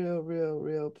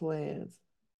real plans.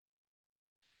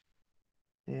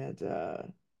 And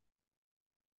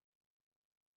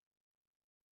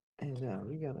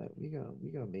we're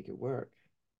gonna make it work.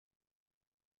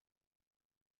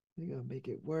 We're gonna make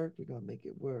it work. We're gonna make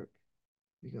it work.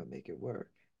 We're gonna make it work.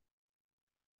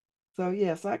 So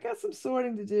yeah, so I got some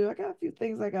sorting to do. I got a few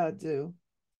things I gotta do.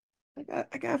 I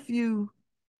got a few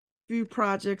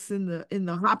projects in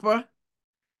the hopper.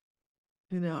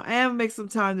 I am make some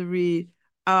time to read.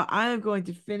 I am going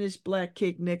to finish Black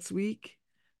Cake next week.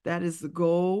 That is the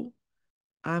goal.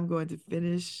 I'm going to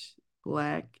finish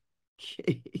Black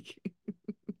Cake.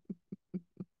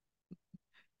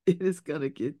 It is gonna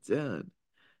get done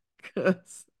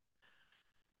because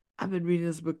I've been reading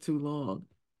this book too long.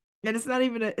 And it's not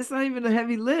even a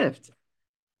heavy lift.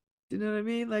 Do you know what I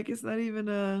mean? Like it's not even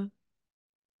a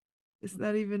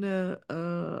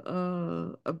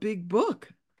big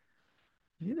book,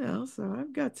 so I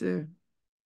got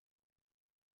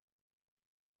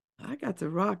to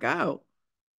rock out.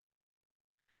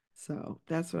 So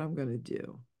that's what I'm gonna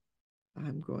do.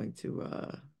 I'm going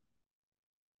to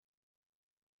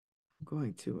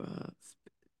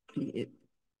be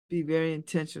be very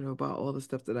intentional about all the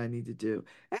stuff that I need to do,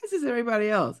 as is everybody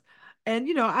else. And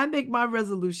I make my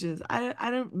resolutions. I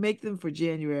don't make them for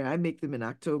January. I make them in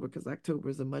October because October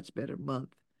is a much better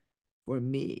month for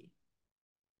me.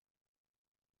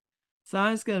 So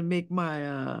I'm just gonna make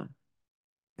I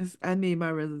made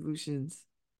my resolutions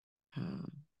uh,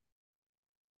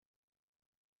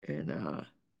 in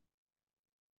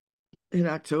in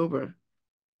October,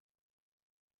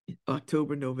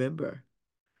 November,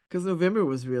 because November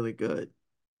was really good.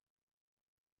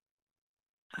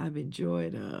 I've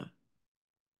enjoyed uh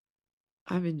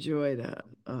I've enjoyed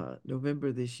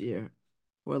November this year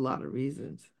for a lot of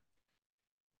reasons,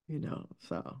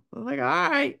 So I'm like, all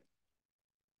right,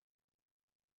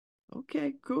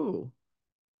 okay, cool,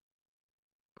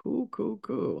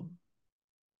 cool.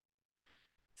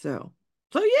 So,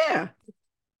 so yeah.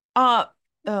 Uh,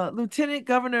 Lieutenant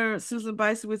Governor Susan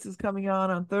Bicewitz is coming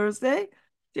on Thursday.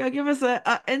 She'll give us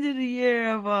a end of the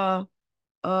year of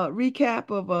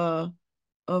recap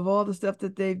of all the stuff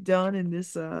that they've done in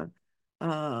this uh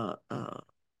uh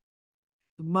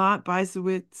Mont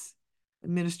Bicewitz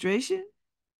administration,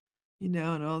 and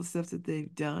all the stuff that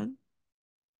they've done.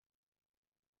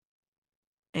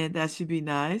 And that should be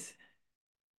nice.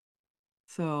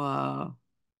 So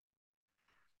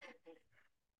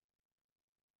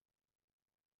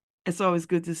It's always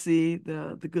good to see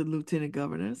the good lieutenant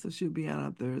governor. So she'll be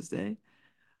on Thursday.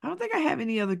 I don't think I have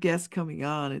any other guests coming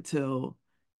on until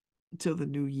the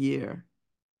new year,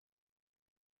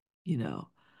 you know.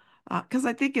 Because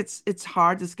I think it's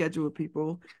hard to schedule with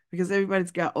people because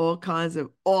everybody's got all kinds of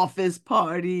office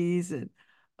parties and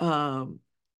um,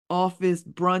 office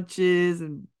brunches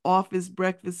and office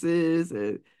breakfasts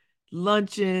and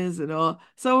luncheons and all.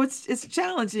 So it's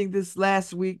challenging this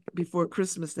last week before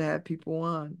Christmas to have people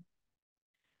on,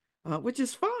 which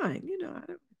is fine.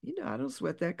 I don't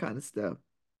sweat that kind of stuff.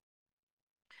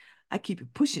 I keep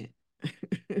it pushing.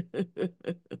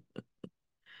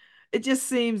 It just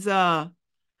seems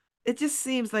it just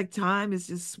seems like time is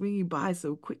just swinging by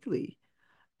so quickly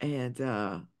and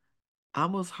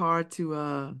almost hard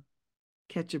to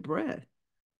catch your breath.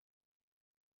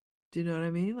 Do you know what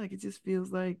I mean? Like it just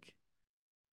feels like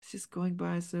it's just going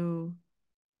by so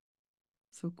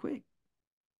quick.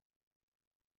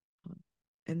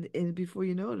 And before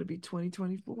you know it, it'll be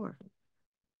 2024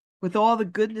 with all the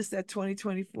goodness that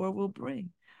 2024 will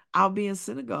bring. I'll be in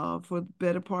Senegal for the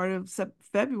better part of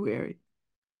February,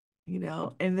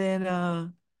 and then I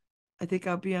think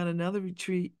I'll be on another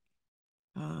retreat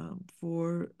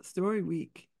for Story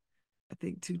Week. I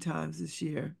think 2 times this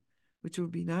year, which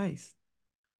would be nice.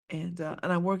 And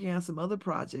I'm working on some other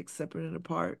projects separate and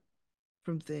apart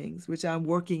from things which I'm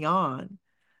working on.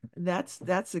 And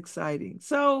that's exciting.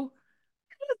 So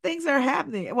things are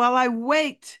happening while I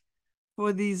wait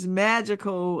for these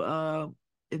magical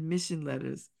admission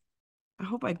letters. I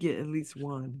hope I get at least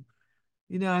one.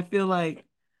 I feel like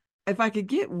if I could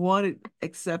get one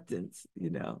acceptance,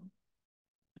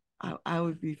 I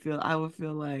would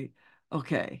feel like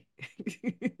okay.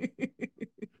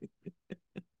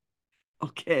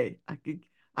 Okay,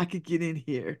 I could get in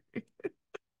here.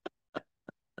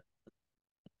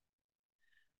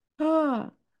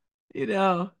 Ah, you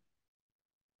know,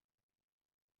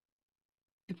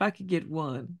 if I could get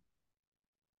one,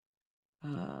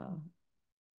 uh,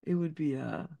 it would be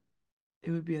a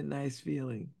it would be a nice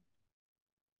feeling,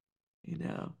 you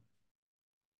know.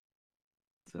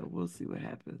 So we'll see what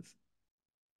happens.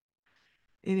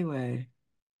 Anyway,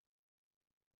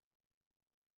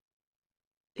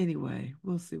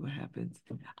 we'll see what happens.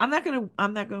 I'm not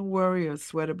gonna worry or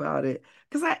sweat about it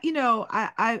because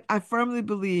I firmly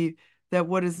believe that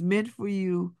what is meant for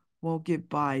you won't get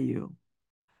by you.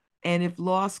 And if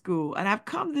law school, and I've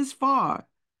come this far,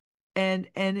 and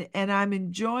I'm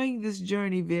enjoying this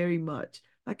journey very much.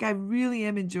 Like I really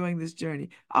am enjoying this journey.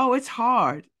 Oh, it's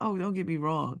hard. Oh, don't get me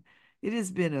wrong. It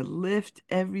has been a lift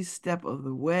every step of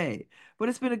the way, but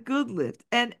it's been a good lift.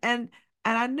 And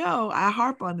I know I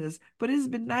harp on this, but it's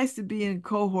been nice to be in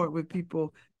cohort with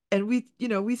people. And we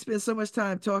spend so much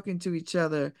time talking to each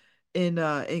other in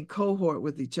cohort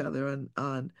with each other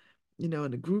on in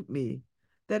a group me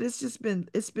that it's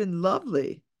been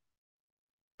lovely.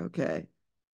 Okay.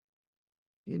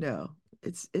 You know,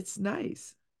 it's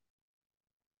nice.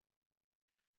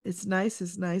 It's nice,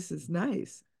 it's nice, it's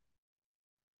nice.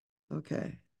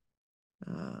 Okay.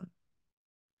 Uh,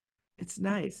 it's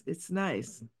nice. It's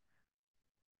nice.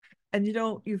 And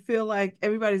you feel like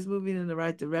everybody's moving in the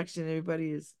right direction.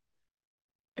 Everybody is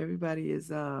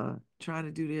trying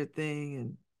to do their thing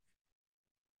and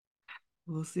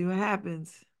we'll see what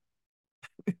happens.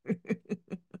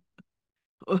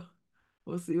 We'll,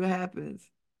 we'll see what happens.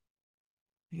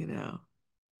 You know.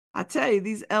 I tell you,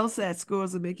 these LSAT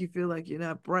scores will make you feel like you're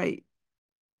not bright,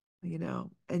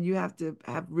 and you have to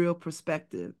have real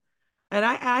perspective. And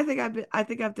I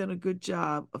think I've done a good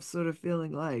job of sort of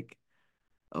feeling like,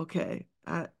 okay,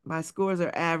 my scores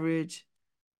are average.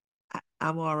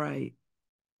 I'm all right.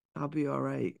 I'll be all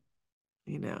right.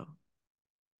 You know,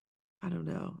 I don't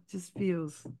know. It just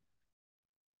feels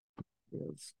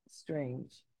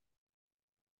strange.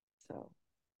 So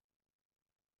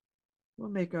we'll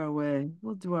make our way.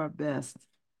 We'll do our best.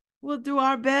 We'll do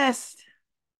our best.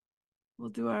 We'll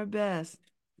do our best.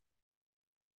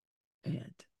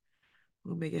 And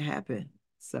we'll make it happen.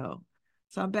 So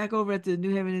I'm back over at the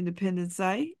New Haven Independent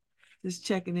site, just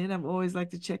checking in. I've always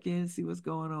like to check in and see what's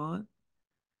going on.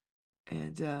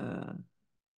 And uh,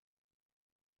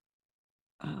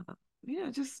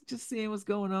 just seeing what's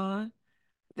going on.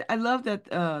 I love that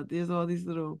there's all these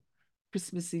little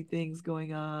Christmassy things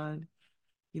going on,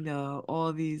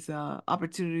 all these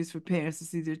opportunities for parents to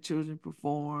see their children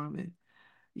perform and,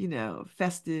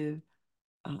 festive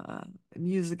uh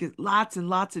music is lots and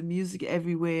lots of music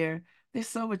everywhere. There's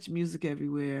so much music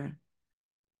everywhere,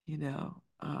 you know,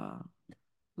 uh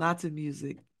lots of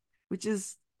music, which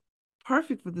is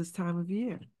perfect for this time of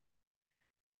year.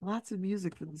 Lots of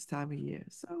music for this time of year.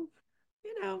 So,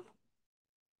 you know,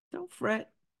 don't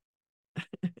fret.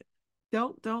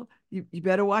 Don't you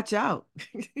better watch out.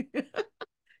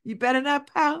 You better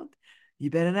not pout. You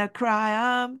better not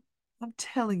cry. I'm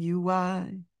telling you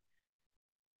why.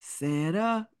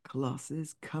 Santa Claus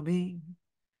is coming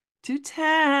to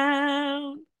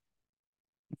town.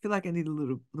 I feel like I need a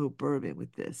little bourbon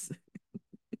with this.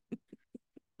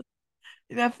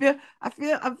 And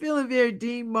I'm feeling very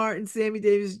Dean Martin, Sammy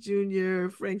Davis Jr.,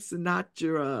 Frank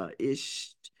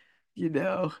Sinatra-ish, you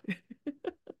know.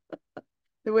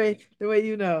 The way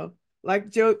like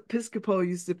Joe Piscopo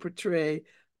used to portray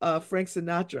Frank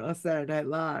Sinatra on Saturday Night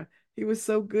Live. He was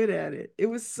so good at it. It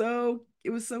was so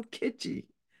kitschy.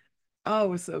 Oh, it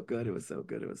was so good. It was so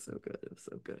good. It was so good. It was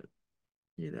so good.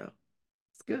 You know,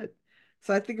 it's good.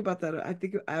 So I think about that.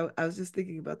 I was just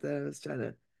thinking about that. I was trying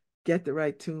to get the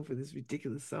right tune for this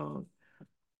ridiculous song.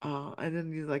 And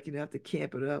then you like, have to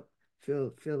camp it up,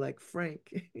 feel like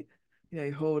Frank.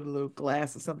 You hold a little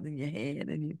glass or something in your hand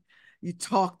and you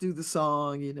talk through the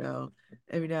song,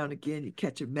 Every now and again you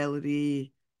catch a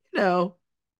melody, you know.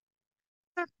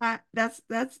 I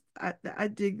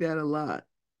dig that a lot.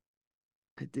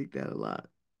 I dig that a lot.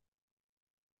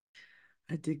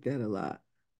 I dig that a lot.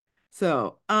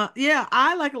 So yeah,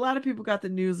 I like a lot of people got the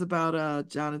news about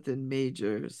Jonathan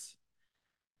Majors.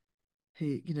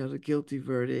 The guilty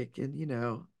verdict, and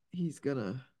he's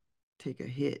gonna take a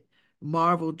hit.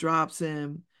 Marvel drops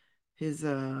him, his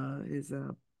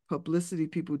publicity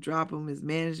people drop him, his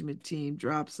management team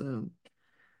drops him.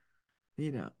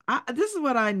 This is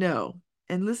what I know.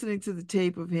 And listening to the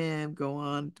tape of him go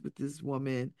on with this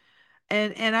woman,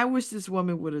 and I wish this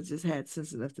woman would have just had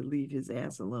sense enough to leave his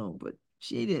ass alone, but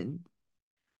she didn't,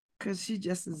 because she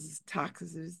just is as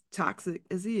toxic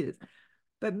as he is.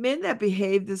 But men that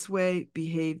behave this way.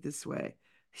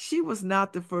 She was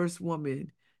not the first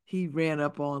woman he ran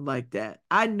up on like that.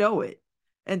 I know it.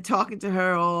 And talking to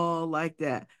her all like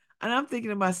that. And I'm thinking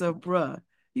to myself, bruh,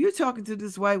 you're talking to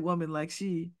this white woman like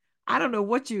I don't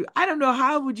know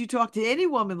how would you talk to any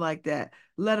woman like that,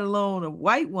 let alone a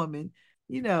white woman.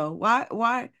 Why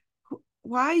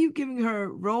are you giving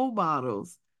her role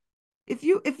models? If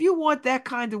you want that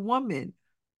kind of woman,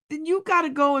 then you got to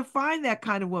go and find that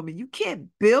kind of woman. You can't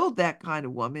build that kind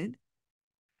of woman.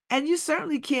 And you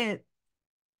certainly can't.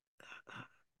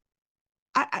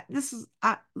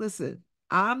 Listen,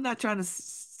 I'm not trying to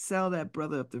sell that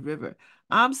brother up the river.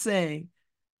 I'm saying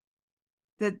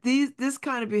that this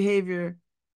kind of behavior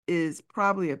is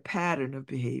probably a pattern of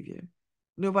behavior.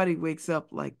 Nobody wakes up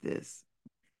like this,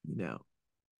 you know.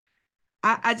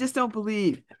 I just don't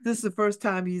believe this is the first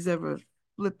time he's ever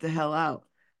flipped the hell out,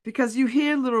 because you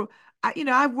hear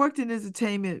I've worked in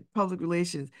entertainment public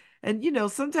relations, and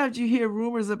sometimes you hear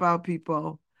rumors about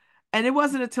people, and it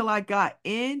wasn't until I got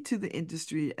into the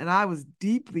industry and I was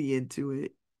deeply into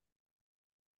it,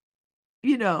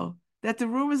 that the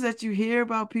rumors that you hear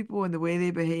about people and the way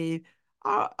they behave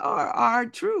are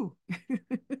true.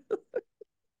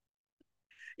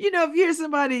 If you hear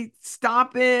somebody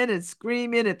stomping and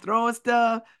screaming and throwing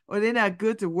stuff, or they're not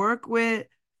good to work with,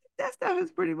 that stuff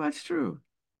is pretty much true.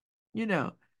 You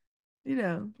know, you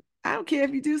know, I don't care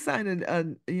if you do sign a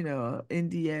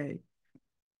NDA.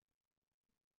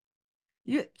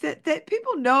 That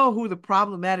people know who the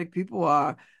problematic people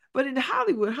are, but in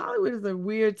Hollywood is a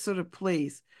weird sort of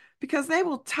place, because they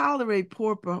will tolerate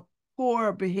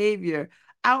poor behavior,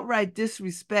 outright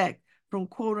disrespect from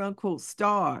quote unquote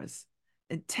stars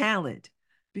and talent,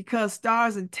 because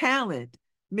stars and talent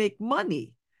make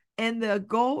money, and the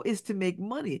goal is to make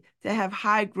money, to have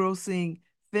high grossing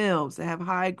films, to have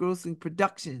high grossing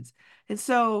productions, and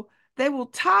so they will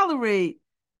tolerate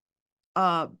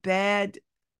bad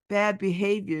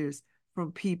behaviors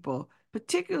from people,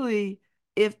 particularly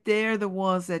if they're the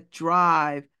ones that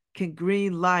drive, can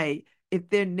green light, if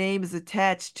their name is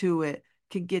attached to it,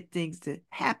 can get things to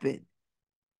happen.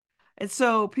 And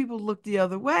so people look the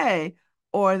other way,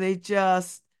 or they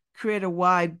just create a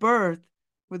wide berth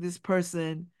for this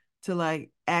person to like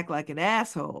act like an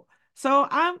asshole. So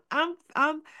and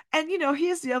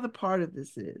here's the other part of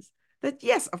this is that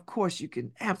yes, of course you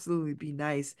can absolutely be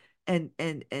nice and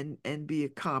be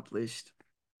accomplished.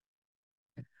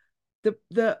 But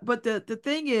the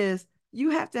thing is, you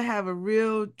have to have a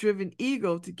real driven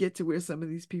ego to get to where some of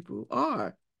these people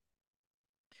are.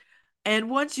 And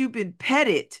once you've been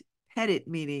petted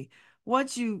meaning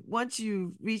once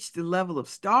you reach the level of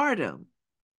stardom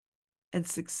and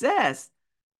success,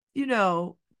 you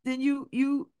know, then you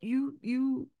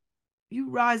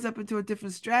rise up into a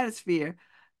different stratosphere,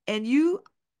 and you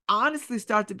honestly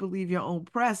start to believe your own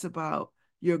press about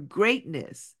your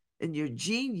greatness and your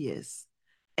genius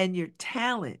and your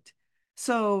talent.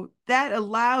 So that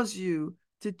allows you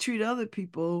to treat other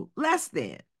people less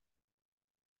than,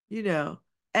 you know,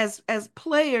 as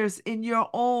players in your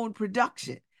own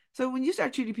production. So when you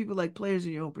start treating people like players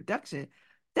in your own production,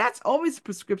 that's always a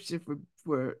prescription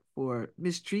for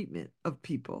mistreatment of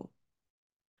people,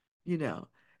 you know.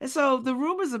 And so the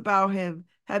rumors about him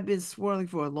have been swirling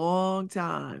for a long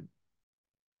time.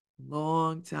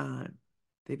 Long time.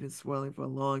 They've been swirling for a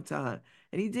long time.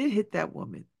 And he did hit that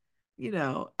woman. You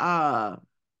know,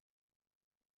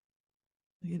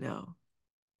 you know,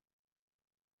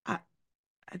 I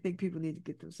I think people need to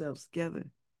get themselves together.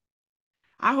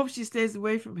 I hope she stays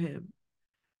away from him.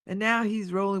 And now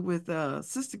he's rolling with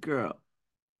sister girl.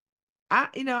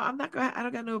 I'm not gonna I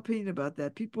don't got no opinion about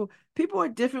that. People are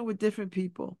different with different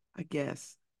people, I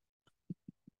guess.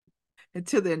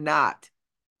 Until they're not.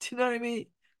 Do you know what I mean?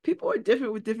 People are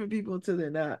different with different people until they're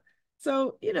not.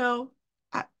 So,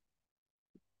 I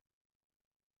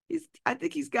I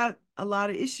think he's got a lot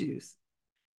of issues,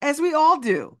 as we all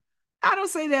do. I don't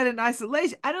say that in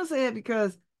isolation. I don't say that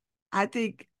because I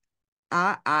think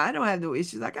I don't have no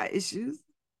issues. I got issues.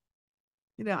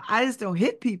 I just don't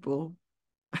hit people.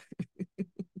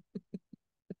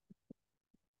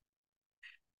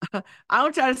 I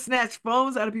don't try to snatch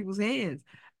phones out of people's hands.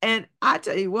 And I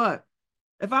tell you what,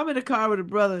 if I'm in a car with a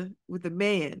brother, with a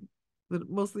man, with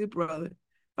mostly a brother, if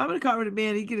I'm in a car with a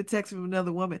man, he get a text from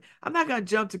another woman, I'm not gonna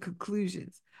jump to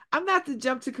conclusions. I'm not to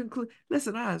jump to conclude.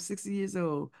 Listen, I am 60 years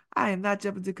old. I am not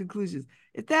jumping to conclusions.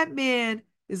 If that man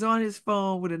is on his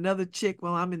phone with another chick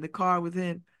while I'm in the car with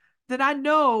him, then I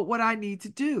know what I need to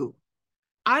do.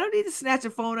 I don't need to snatch a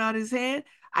phone out of his hand.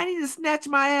 I need to snatch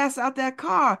my ass out that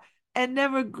car and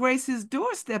never grace his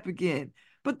doorstep again.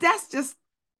 But that's just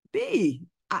me.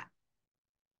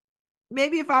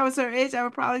 Maybe if I was her age, I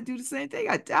would probably do the same thing.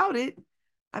 I doubt it.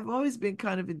 I've always been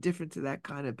kind of indifferent to that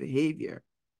kind of behavior.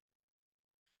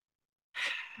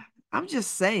 I'm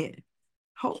just saying.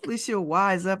 Hopefully she'll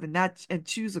wise up and not and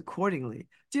choose accordingly.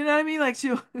 Do you know what I mean? Like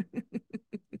she'll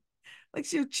like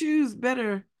she'll choose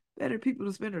better people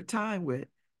to spend her time with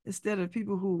instead of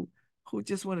people who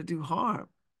just want to do harm,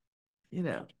 you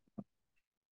know.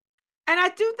 And I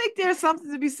do think there's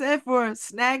something to be said for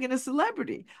snagging a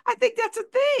celebrity. I think that's a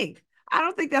thing. I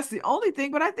don't think that's the only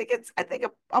thing, but I think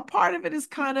a part of it is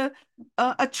kind of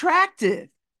attractive,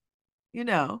 you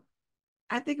know.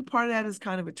 I think a part of that is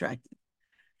kind of attractive.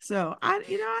 So I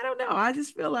don't know. I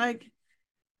just feel like,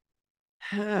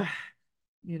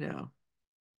 you know,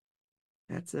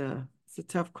 it's a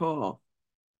tough call.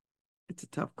 It's a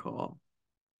tough call.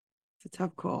 It's a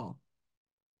tough call.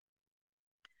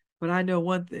 But I know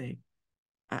one thing.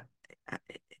 I, I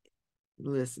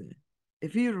listen.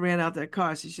 If he would have ran out that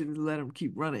car, she should have let him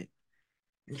keep running,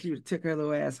 and she would have took her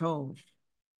little ass home.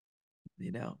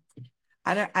 You know,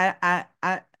 I don't.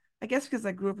 I guess because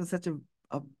I grew up in such a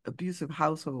abusive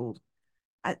household,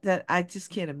 that I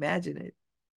just can't imagine it.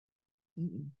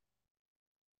 Mm-mm.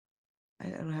 I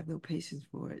don't have no patience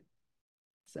for it.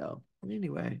 So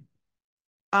anyway,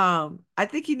 I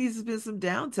think he needs to spend some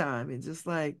downtime and just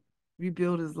like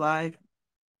rebuild his life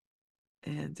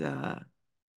and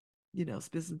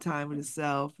spend some time with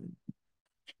himself. And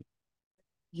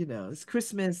it's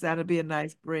Christmas. That'll be a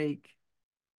nice break.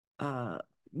 Uh,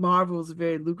 Marvel's a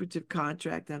very lucrative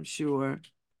contract, I'm sure.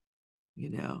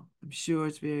 I'm sure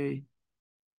it's very,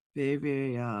 very,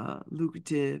 very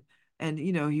lucrative. And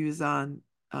he was on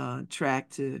track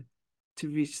to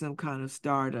reach some kind of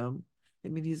stardom. I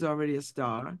mean, he's already a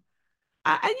star.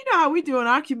 And you know how we do in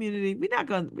our community. We're not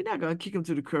gonna kick him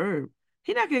to the curb.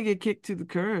 He's not gonna get kicked to the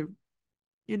curb.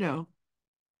 You know,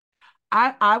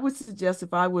 I would suggest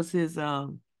if I was his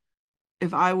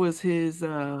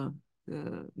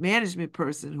management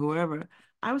person, whoever,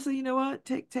 I would say, you know what,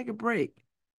 take a break.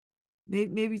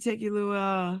 Maybe take a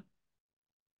little.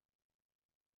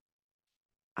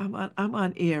 I'm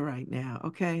on air right now.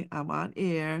 Okay, I'm on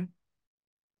air.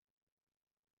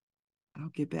 I'll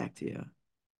get back to you.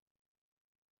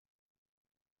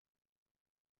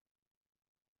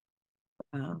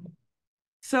 Um,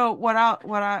 so what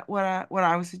I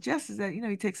would suggest is that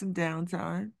you take some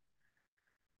downtime.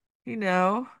 You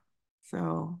know,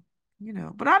 so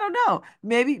but I don't know.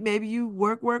 Maybe you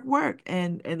work,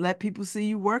 and let people see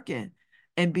you working,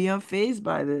 and be unfazed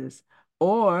by this,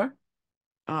 or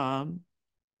um,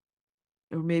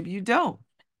 or maybe you don't.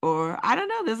 Or I don't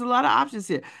know. There's a lot of options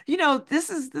here. This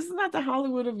is not the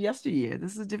Hollywood of yesteryear.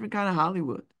 This is a different kind of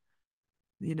Hollywood.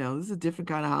 This is a different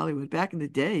kind of Hollywood. Back in the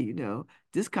day,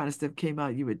 this kind of stuff came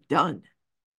out, you were done.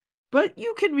 But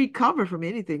you can recover from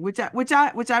anything, which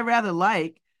I rather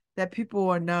like, that people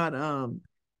are not uh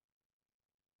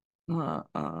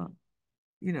uh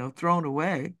thrown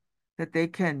away, that they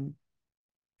can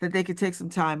that they could take some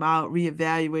time out,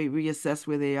 reevaluate, reassess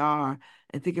where they are,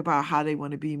 and think about how they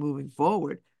want to be moving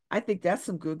forward. I think that's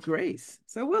some good grace.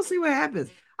 So we'll see what happens.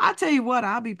 I'll tell you what,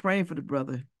 I'll be praying for the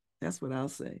brother. That's what I'll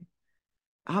say.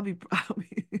 I'll be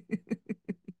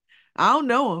I don't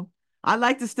know him. I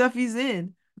like the stuff he's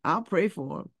in. I'll pray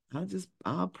for him.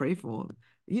 I'll pray for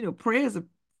him. Prayer is a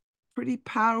pretty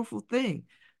powerful thing.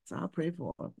 So I'll pray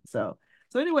for him. So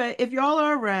anyway, if y'all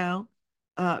are around,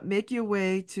 make your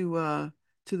way to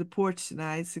the porch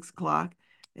tonight, 6 o'clock,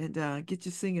 and get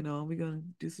your singing on. We're gonna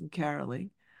do some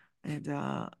caroling. And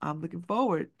I'm looking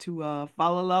forward to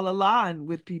follow la la la and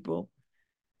with people.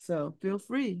 So feel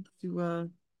free to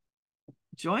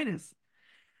join us.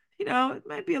 It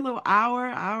might be a little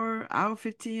hour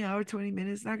 15, hour 20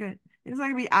 minutes. It's not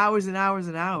gonna be hours and hours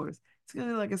and hours. It's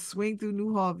gonna be like a swing through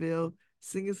New Hallville,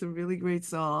 singing some really great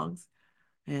songs,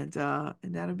 and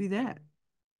that'll be that.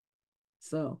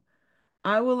 So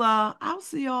I'll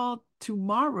see y'all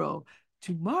tomorrow.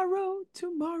 Tomorrow.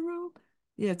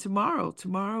 Yeah, tomorrow.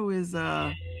 Tomorrow is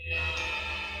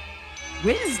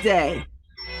Wednesday.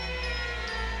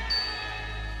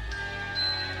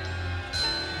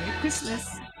 Merry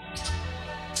Christmas.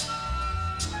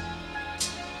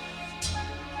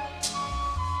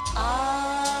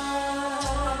 I'm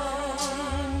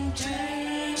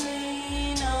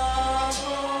dreaming of a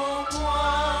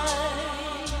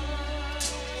white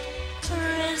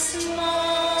Christmas,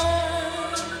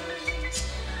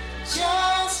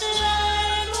 just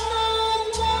like the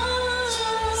ones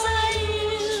I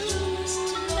used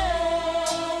to know,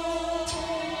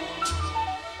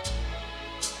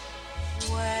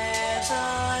 where the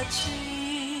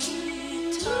treetops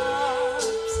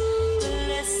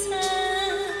glisten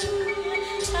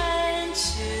and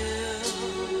children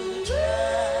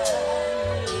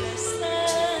listen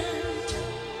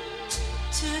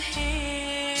to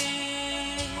hear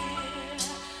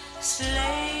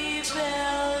sleigh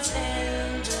bells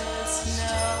in the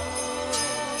snow.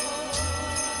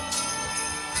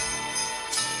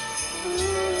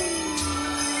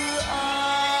 Ooh, I'm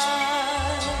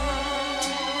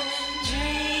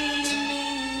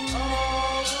dreaming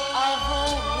of a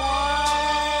white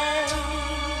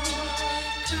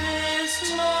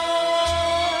Christmas,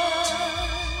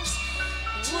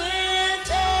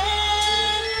 with every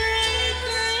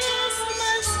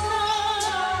Christmas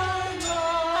card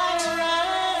I write.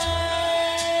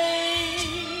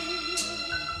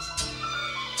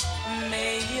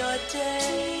 May your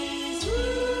day